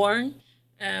born,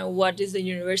 what is the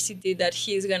university that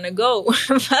he's gonna go?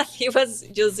 But he was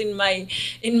just in my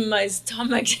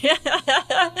stomach.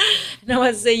 And I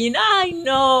was saying, I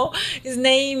know his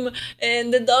name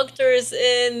and the doctors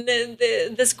and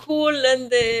the school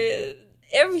and the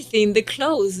everything, the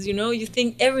clothes, you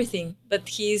think everything, but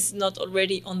he's not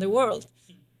already on the world.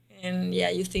 And yeah,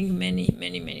 you think many,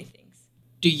 many, many things.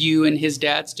 Do you and his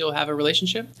dad still have a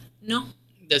relationship? No.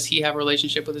 Does he have a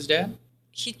relationship with his dad?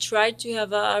 He tried to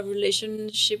have a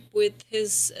relationship with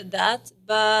his dad,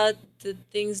 but the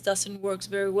things doesn't work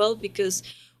very well because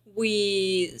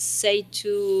we say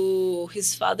to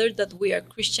his father that we are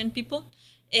Christian people.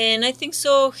 And I think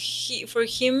so for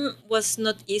him was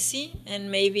not easy,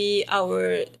 and maybe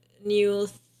our new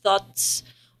thoughts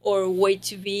or way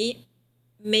to be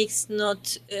makes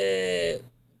not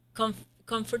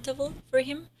comfortable for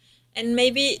him. And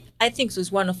maybe I think this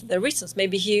is one of the reasons.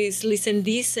 Maybe he's listened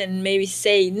this and maybe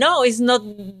say, no, it's not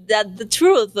that the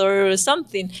truth or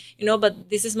something, but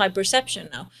this is my perception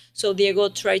now. So Diego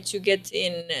tried to get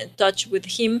in touch with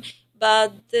him,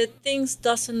 but the things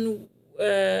doesn't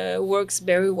works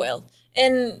very well.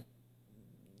 And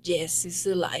yes, it's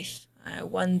a life.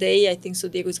 One day, I think so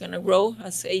Diego is going to grow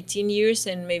as 18 years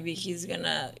and maybe he's going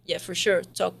to, for sure,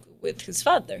 talk with his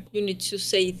father. You need to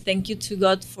say thank you to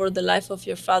God for the life of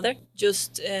your father.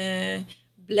 Just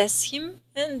bless him,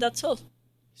 and that's all.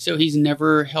 So he's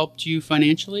never helped you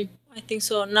financially? I think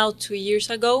so. Now, 2 years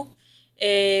ago,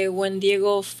 when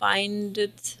Diego found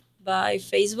it by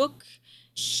Facebook,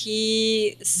 he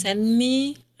sent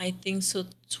me, I think so,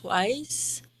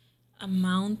 twice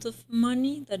amount of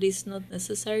money that is not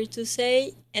necessary to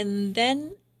say, and then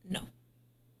no.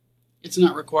 It's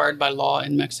not required by law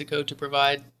in Mexico to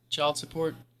provide child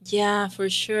support? Yeah, for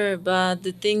sure. But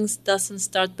the things doesn't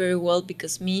start very well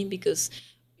because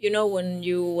when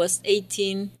you was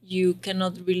 18, you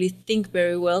cannot really think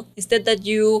very well. Instead that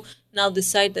you now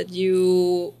decide that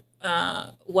you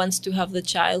wants to have the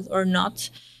child or not,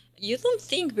 you don't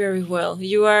think very well.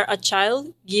 You are a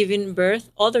child giving birth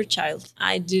other child.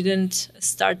 I didn't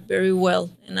start very well,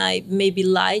 and I maybe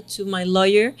lied to my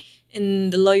lawyer,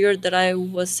 and the lawyer that I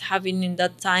was having in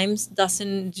that times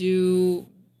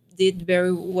did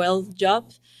very well job.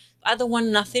 I don't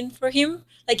want nothing for him,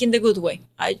 like in the good way.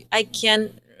 I can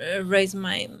raise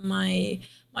my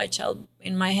child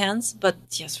in my hands, but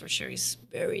yes, for sure, it's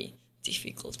very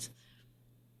difficult.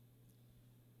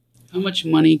 How much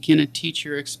money can a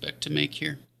teacher expect to make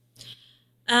here?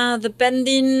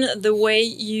 Depending the way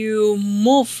you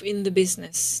move in the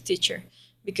business, teacher,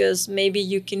 because maybe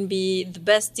you can be the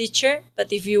best teacher,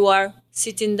 but if you are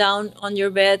sitting down on your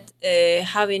bed,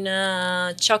 having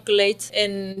a chocolate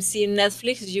and seeing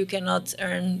Netflix, you cannot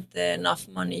earn enough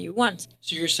money you want.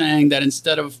 So you're saying that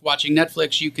instead of watching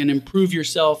Netflix, you can improve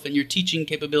yourself and your teaching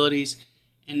capabilities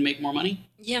and make more money?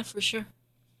 Yeah, for sure.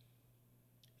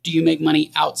 Do you make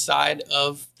money outside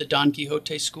of the Don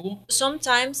Quixote school?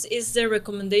 Sometimes it's the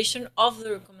recommendation of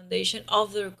the recommendation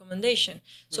of the recommendation.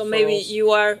 So Referrals. maybe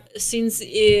you are since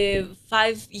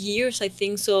 5 years, I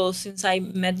think so, since I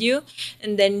met you,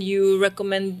 and then you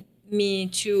recommend me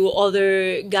to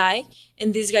other guy,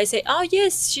 and this guy say, oh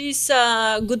yes, she's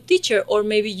a good teacher, or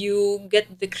maybe you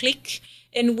get the click,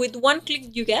 and with one click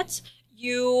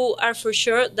you are for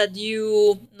sure that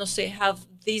you have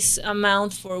this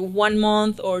amount for 1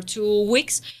 month or 2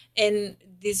 weeks, and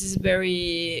this is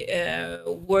very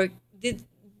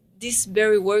This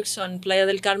very works on Playa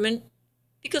del Carmen,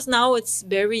 because now it's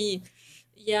very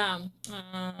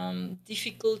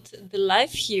difficult the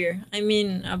life here. I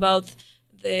mean, about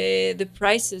the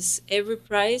prices, every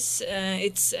price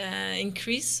it's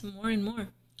increased more and more.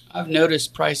 I've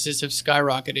noticed prices have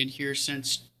skyrocketed here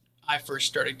since I first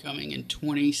started coming in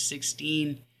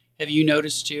 2016. Have you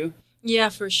noticed too? Yeah,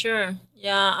 for sure.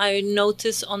 Yeah, I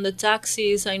notice on the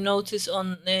taxis, I notice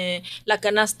on la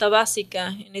canasta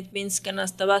básica, and it means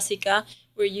canasta básica,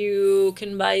 where you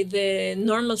can buy the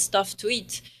normal stuff to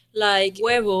eat, like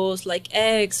huevos, like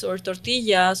eggs, or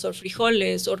tortillas, or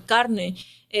frijoles, or carne.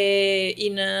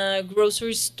 In a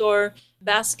grocery store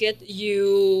basket,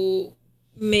 you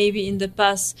maybe in the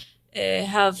past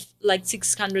have like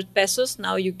 600 pesos,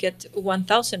 now you get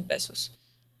 1,000 pesos.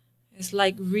 It's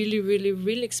like really, really,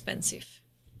 really expensive.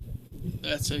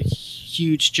 That's a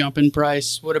huge jump in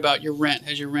price. What about your rent?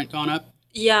 Has your rent gone up?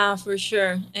 Yeah, for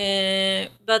sure.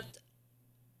 But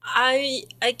I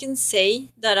can say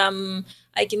that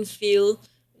I can feel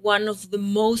one of the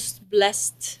most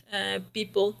blessed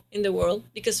people in the world,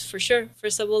 because for sure,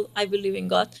 first of all, I believe in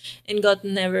God, and God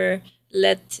never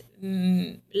let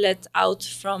out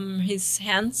from His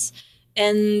hands,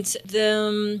 and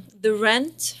the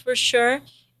rent for sure.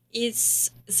 It's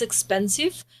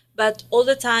expensive, but all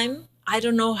the time, I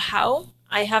don't know how,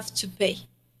 I have to pay.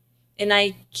 And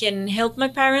I can help my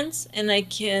parents, and I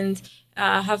can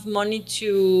have money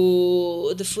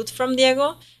to the food from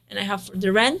Diego, and I have for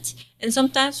the rent, and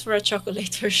sometimes for a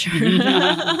chocolate for sure.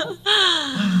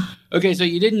 Okay, so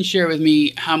you didn't share with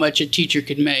me how much a teacher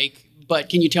could make, but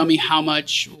can you tell me how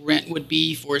much rent would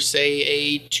be for, say,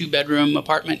 a 2-bedroom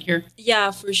apartment here?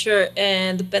 Yeah, for sure.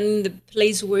 And depending the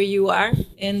place where you are,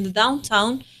 in the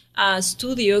downtown, a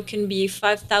studio can be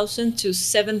 5,000 to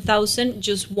 7,000,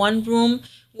 just one room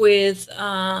with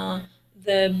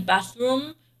the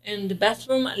bathroom, and the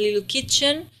bathroom, a little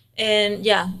kitchen, and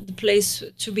the place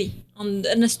to be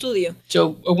in a studio.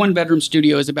 So a 1-bedroom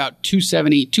studio is about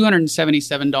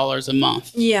 $277 a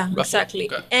month. Yeah, roughly. Exactly.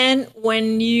 Okay. And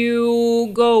when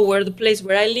you go where the place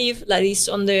where I live, that is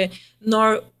on the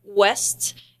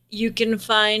northwest, you can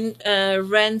find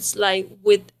rents like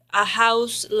with a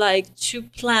house, like 2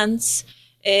 plants,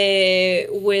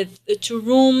 with 2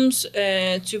 rooms,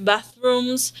 2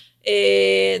 bathrooms,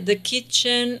 the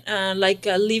kitchen, like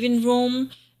a living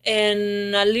room,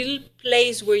 and a little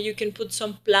place where you can put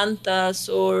some plantas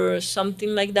or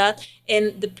something like that,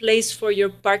 and the place for your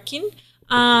parking,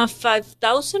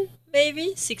 5,000,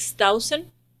 maybe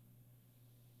 6,000.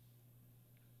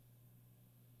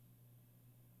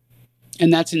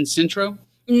 And that's in Centro?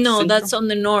 No, Central? that's on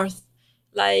the north,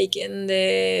 like in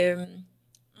the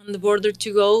on the border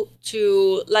to go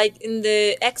to, like in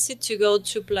the exit to go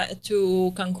to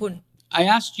Cancun. I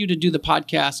asked you to do the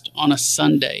podcast on a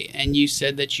Sunday, and you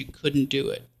said that you couldn't do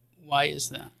it. Why is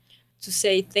that? To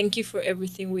say thank you for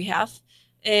everything we have.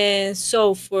 And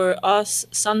so for us,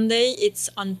 Sunday, it's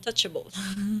untouchable.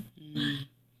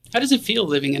 How does it feel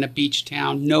living in a beach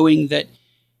town, knowing that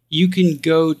you can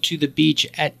go to the beach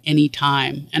at any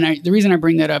time? And the reason I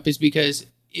bring that up is because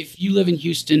if you live in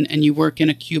Houston and you work in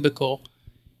a cubicle,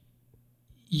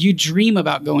 you dream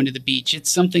about going to the beach.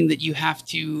 It's something that you have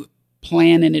to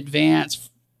plan in advance,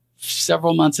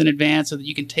 several months in advance, so that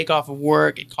you can take off of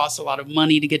work. It costs a lot of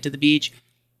money to get to the beach.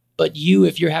 But you,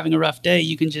 if you're having a rough day,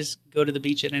 you can just go to the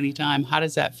beach at any time. How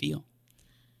does that feel?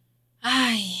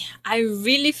 I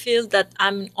really feel that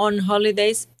I'm on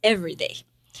holidays every day.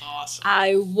 Awesome.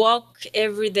 I walk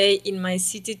every day in my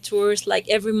city tours, like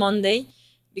every Monday,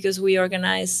 because we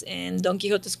organize in Don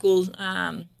Quixote School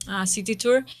a city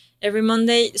tour every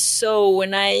Monday. So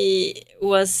when I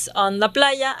was on La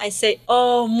Playa, I say,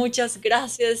 oh, muchas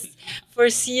gracias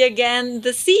for see again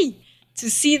the sea. To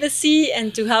see the sea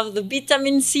and to have the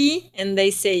vitamin C. And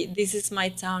they say, this is my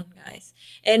town, guys.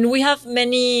 And we have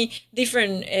many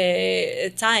different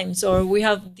times, or we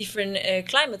have different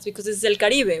climates, because it's El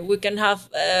Caribe. We can have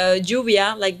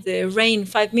lluvia, like the rain,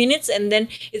 5 minutes, and then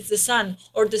it's the sun,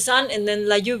 or the sun and then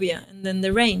la lluvia, and then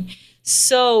the rain.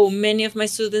 So many of my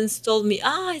students told me,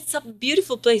 it's a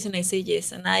beautiful place. And I say,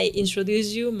 yes. And I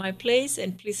introduce you my place,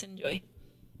 and please enjoy.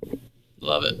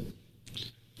 Love it.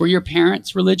 Were your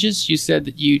parents religious? You said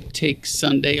that you take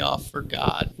Sunday off for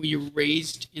God. Were you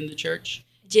raised in the church?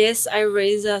 Yes, I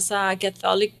raised as a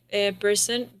Catholic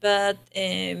person, but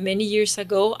many years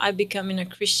ago, I became a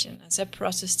Christian, as a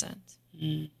Protestant.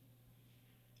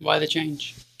 Why the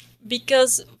change?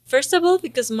 Because, first of all,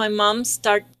 because my mom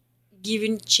started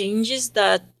giving changes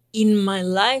that in my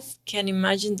life can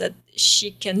imagine that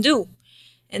she can do.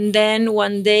 And then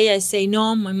one day I say,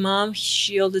 no, my mom,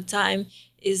 she all the time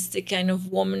is the kind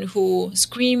of woman who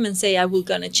scream and say, I will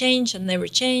gonna change and never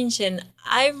change. And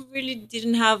I really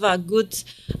didn't have a good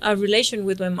relation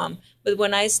with my mom. But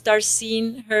when I start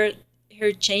seeing her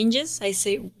changes, I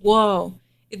say, whoa,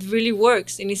 it really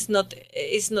works. And it's not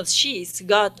she, it's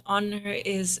God on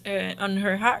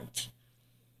her heart.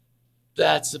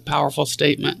 That's a powerful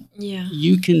statement. Yeah.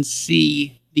 You can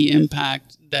see the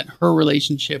impact that her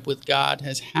relationship with God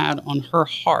has had on her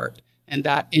heart, and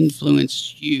that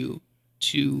influenced you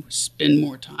to spend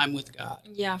more time with God.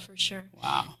 Yeah, for sure.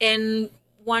 Wow. And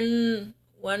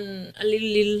a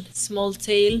little small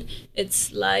tale.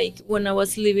 It's like when I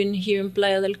was living here in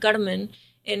Playa del Carmen,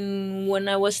 and when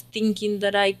I was thinking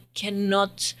that I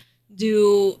cannot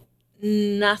do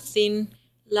nothing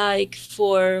like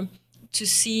to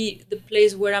see the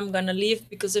place where I'm gonna live,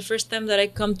 because the first time that I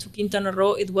come to Quintana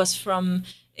Roo, it was from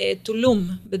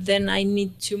Tulum, but then I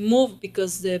need to move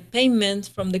because the payment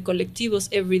from the colectivos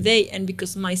every day, and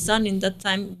because my son in that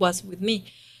time was with me.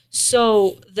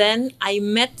 So then I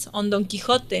met on Don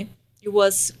Quixote. It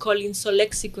was Colin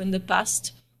Solexico in the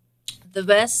past, the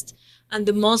best and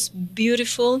the most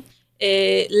beautiful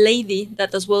lady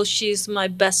that as well, she's my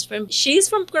best friend. She's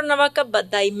from Cuernavaca, but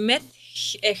I met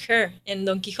her in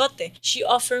Don Quixote. She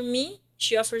offers me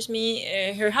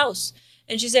her house.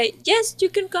 And she said, yes, you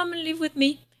can come and live with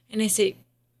me. And I say,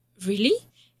 really?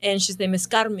 And she's name is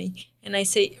Carmi. And I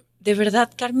say, de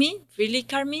verdad, Carmi? Really,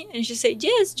 Carmi? And she said,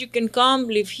 yes, you can come,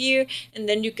 live here, and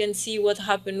then you can see what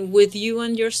happened with you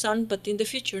and your son. But in the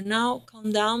future, now,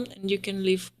 calm down, and you can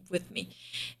live with me.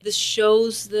 This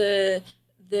shows the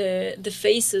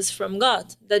faces from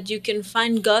God, that you can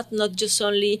find God not just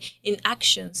only in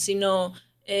actions,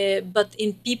 but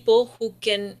in people who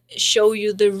can show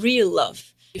you the real love.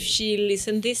 If she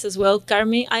listened this as well,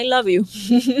 Carmi, I love you.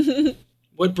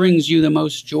 What brings you the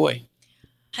most joy?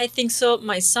 I think so.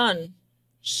 My son,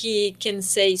 he can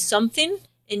say something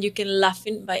and you can laugh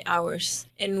in by hours.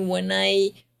 And when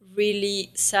I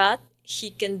really sad, he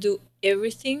can do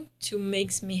everything to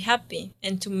makes me happy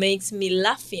and to makes me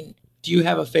laughing. Do you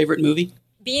have a favorite movie?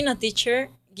 Being a teacher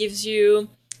gives you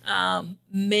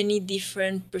many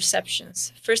different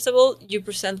perceptions. First of all, you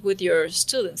present with your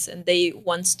students and they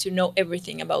want to know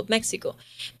everything about Mexico.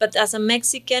 But as a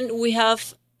Mexican, we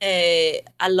have a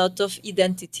lot of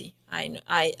identity,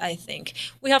 I think.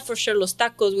 We have for sure los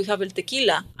tacos, we have el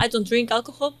tequila. I don't drink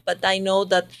alcohol, but I know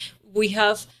that we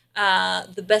have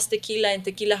the best tequila in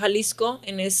Tequila Jalisco,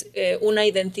 and it's una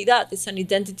identidad. It's an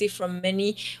identity from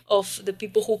many of the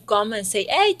people who come and say,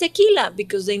 hey, tequila,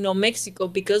 because they know Mexico,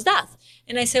 because that.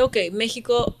 And I say, okay,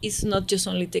 Mexico is not just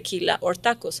only tequila or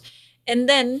tacos. And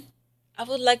then I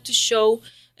would like to show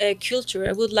culture.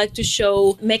 I would like to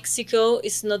show Mexico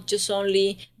is not just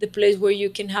only the place where you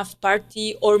can have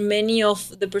party, or many of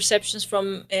the perceptions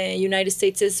from United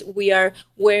States is we are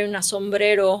wearing a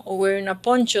sombrero or wearing a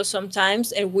poncho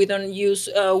sometimes, and we don't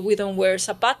wear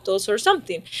zapatos or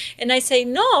something. And I say,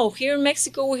 no, here in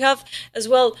Mexico we have as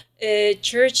well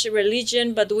church,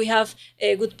 religion, but we have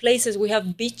good places. We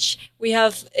have beach. We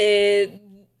have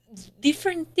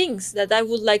different things that I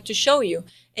would like to show you.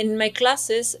 In my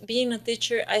classes, being a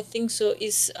teacher, I think so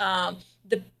is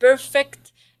the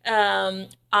perfect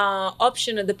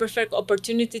option and the perfect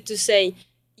opportunity to say,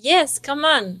 yes, come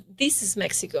on, this is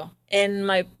Mexico. And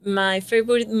my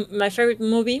favorite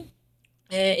movie,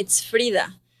 it's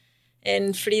Frida.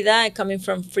 And Frida, coming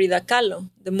from Frida Kahlo,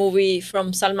 the movie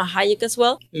from Salma Hayek as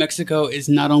well. Mexico is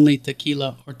not only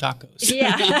tequila or tacos.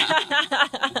 Yeah.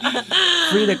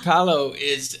 Frida Kahlo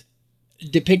is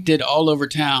depicted all over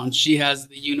town. She has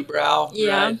the unibrow,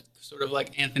 right? Sort of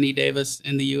like Anthony Davis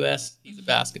in the U.S. He's a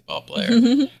basketball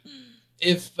player.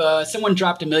 If someone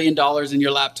dropped $1 million in your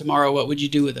lap tomorrow, what would you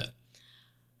do with it?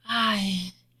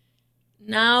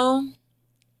 Now,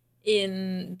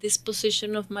 in this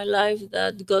position of my life,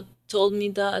 that God told me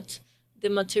that the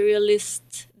material,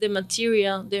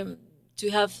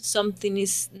 to have something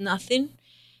is nothing.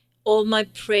 All my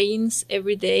prayings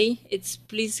every day, it's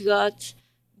please God,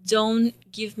 don't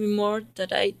give me more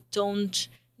that I don't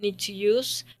need to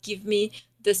use. Give me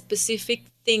the specific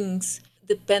things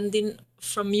depending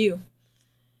from you.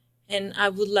 And I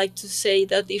would like to say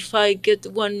that if I get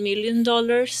 $1 million,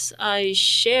 I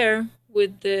share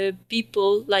with the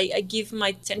people, like I give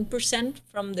my 10%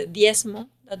 from the diezmo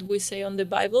that we say on the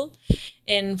Bible.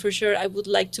 And for sure, I would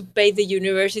like to pay the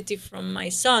university from my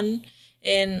son.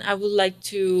 And I would like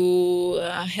to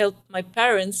help my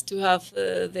parents to have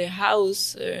their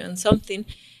house and something.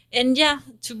 And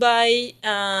to buy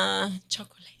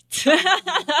chocolate.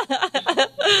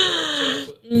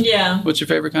 Yeah. What's your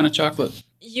favorite kind of chocolate?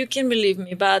 You can believe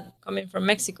me, but coming from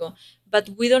Mexico. But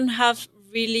we don't have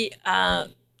really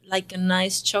like a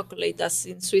nice chocolate as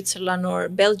in Switzerland or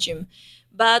Belgium.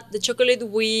 But the chocolate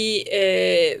we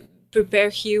prepare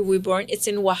here, we burn, it's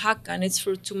in Oaxaca, and it's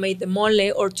to make the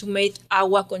mole or to make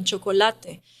agua con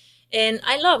chocolate. And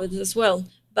I love it as well,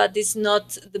 but it's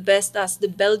not the best as the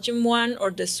Belgium one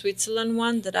or the Switzerland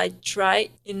one that I try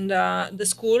in the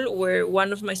school, where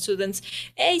one of my students,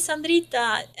 hey,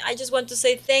 Sandrita, I just want to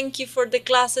say thank you for the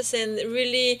classes, and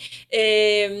really,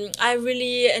 I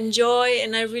really enjoy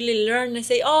and I really learn. I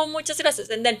say, oh, muchas gracias.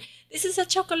 And then, this is a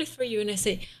chocolate for you. And I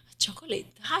say, chocolate.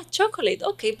 Chocolate.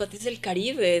 Okay, but it's El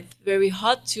Caribe. It's very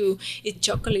hot to eat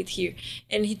chocolate here.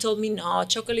 And he told me, no,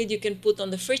 chocolate you can put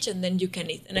on the fridge and then you can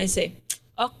eat. And I say,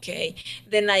 okay.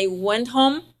 Then I went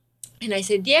home and I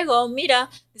said, Diego, mira,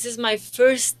 this is my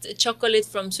first chocolate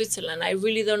from Switzerland. I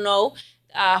really don't know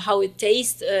how it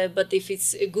tastes, but if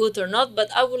it's good or not, but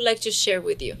I would like to share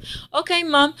with you. Okay,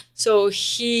 Mom. So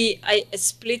I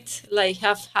split like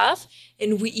half.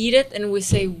 And we eat it and we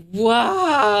say,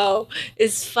 wow,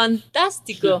 it's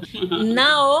fantastico.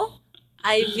 Now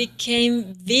I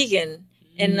became vegan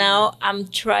and now I'm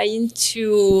trying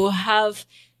to have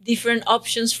different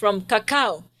options from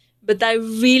cacao. But I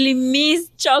really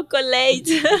miss chocolate.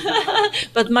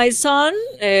 But my son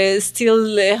is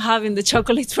still having the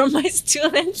chocolate from my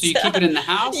students. So you keep it in the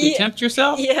house and tempt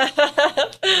yourself? Yeah.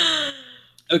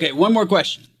 Okay, one more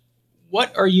question.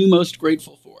 What are you most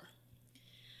grateful for?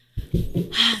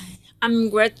 I'm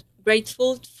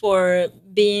grateful for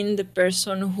being the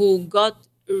person who God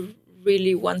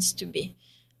really wants to be.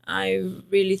 I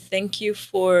really thank you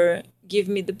for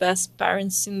giving me the best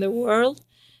parents in the world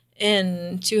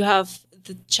and to have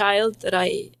the child that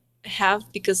I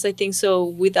have, because I think so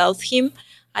without him,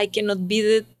 I cannot be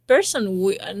the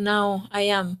person now I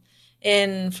am.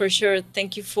 And for sure,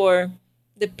 thank you for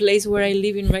the place where I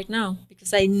live in right now,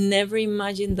 because I never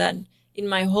imagined that in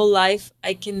my whole life,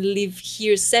 I can live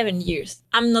here 7 years.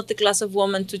 I'm not the class of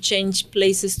woman to change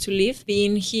places to live.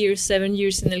 Being here 7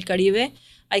 years in El Caribe,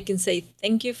 I can say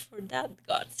thank you for that,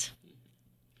 God.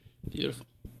 Beautiful.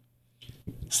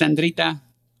 Sandrita,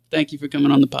 thank you for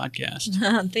coming on the podcast.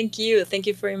 Thank you. Thank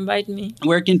you for inviting me.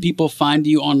 Where can people find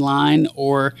you online,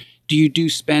 or do you do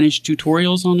Spanish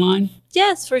tutorials online?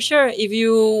 Yes, for sure. If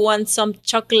you want some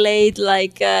chocolate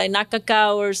like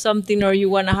Nakaka or something, or you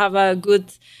want to have a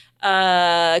good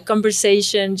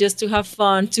conversation just to have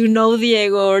fun, to know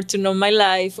Diego or to know my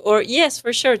life, or yes,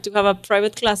 for sure, to have a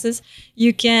private classes,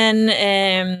 you can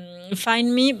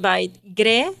find me by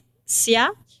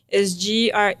Grecia,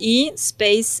 SGRE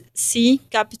space C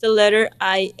capital letter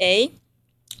IA,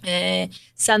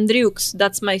 Sandriux,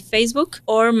 that's my Facebook,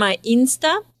 or my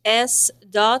Insta,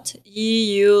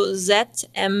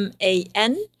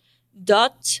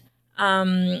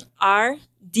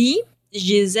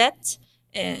 s.euzman.rdgz,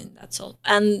 and that's all.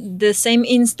 And the same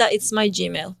Insta, it's my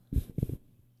Gmail.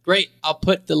 Great. I'll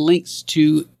put the links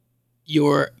to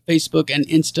your Facebook and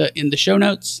Insta in the show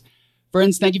notes.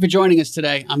 Friends, thank you for joining us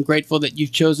today. I'm grateful that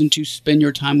you've chosen to spend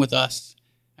your time with us.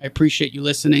 I appreciate you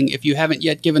listening. If you haven't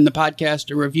yet given the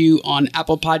podcast a review on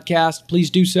Apple Podcasts,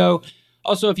 please do so.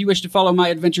 Also, if you wish to follow my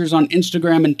adventures on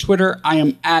Instagram and Twitter, I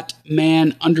am at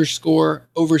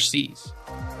man_overseas.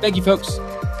 Thank you, folks.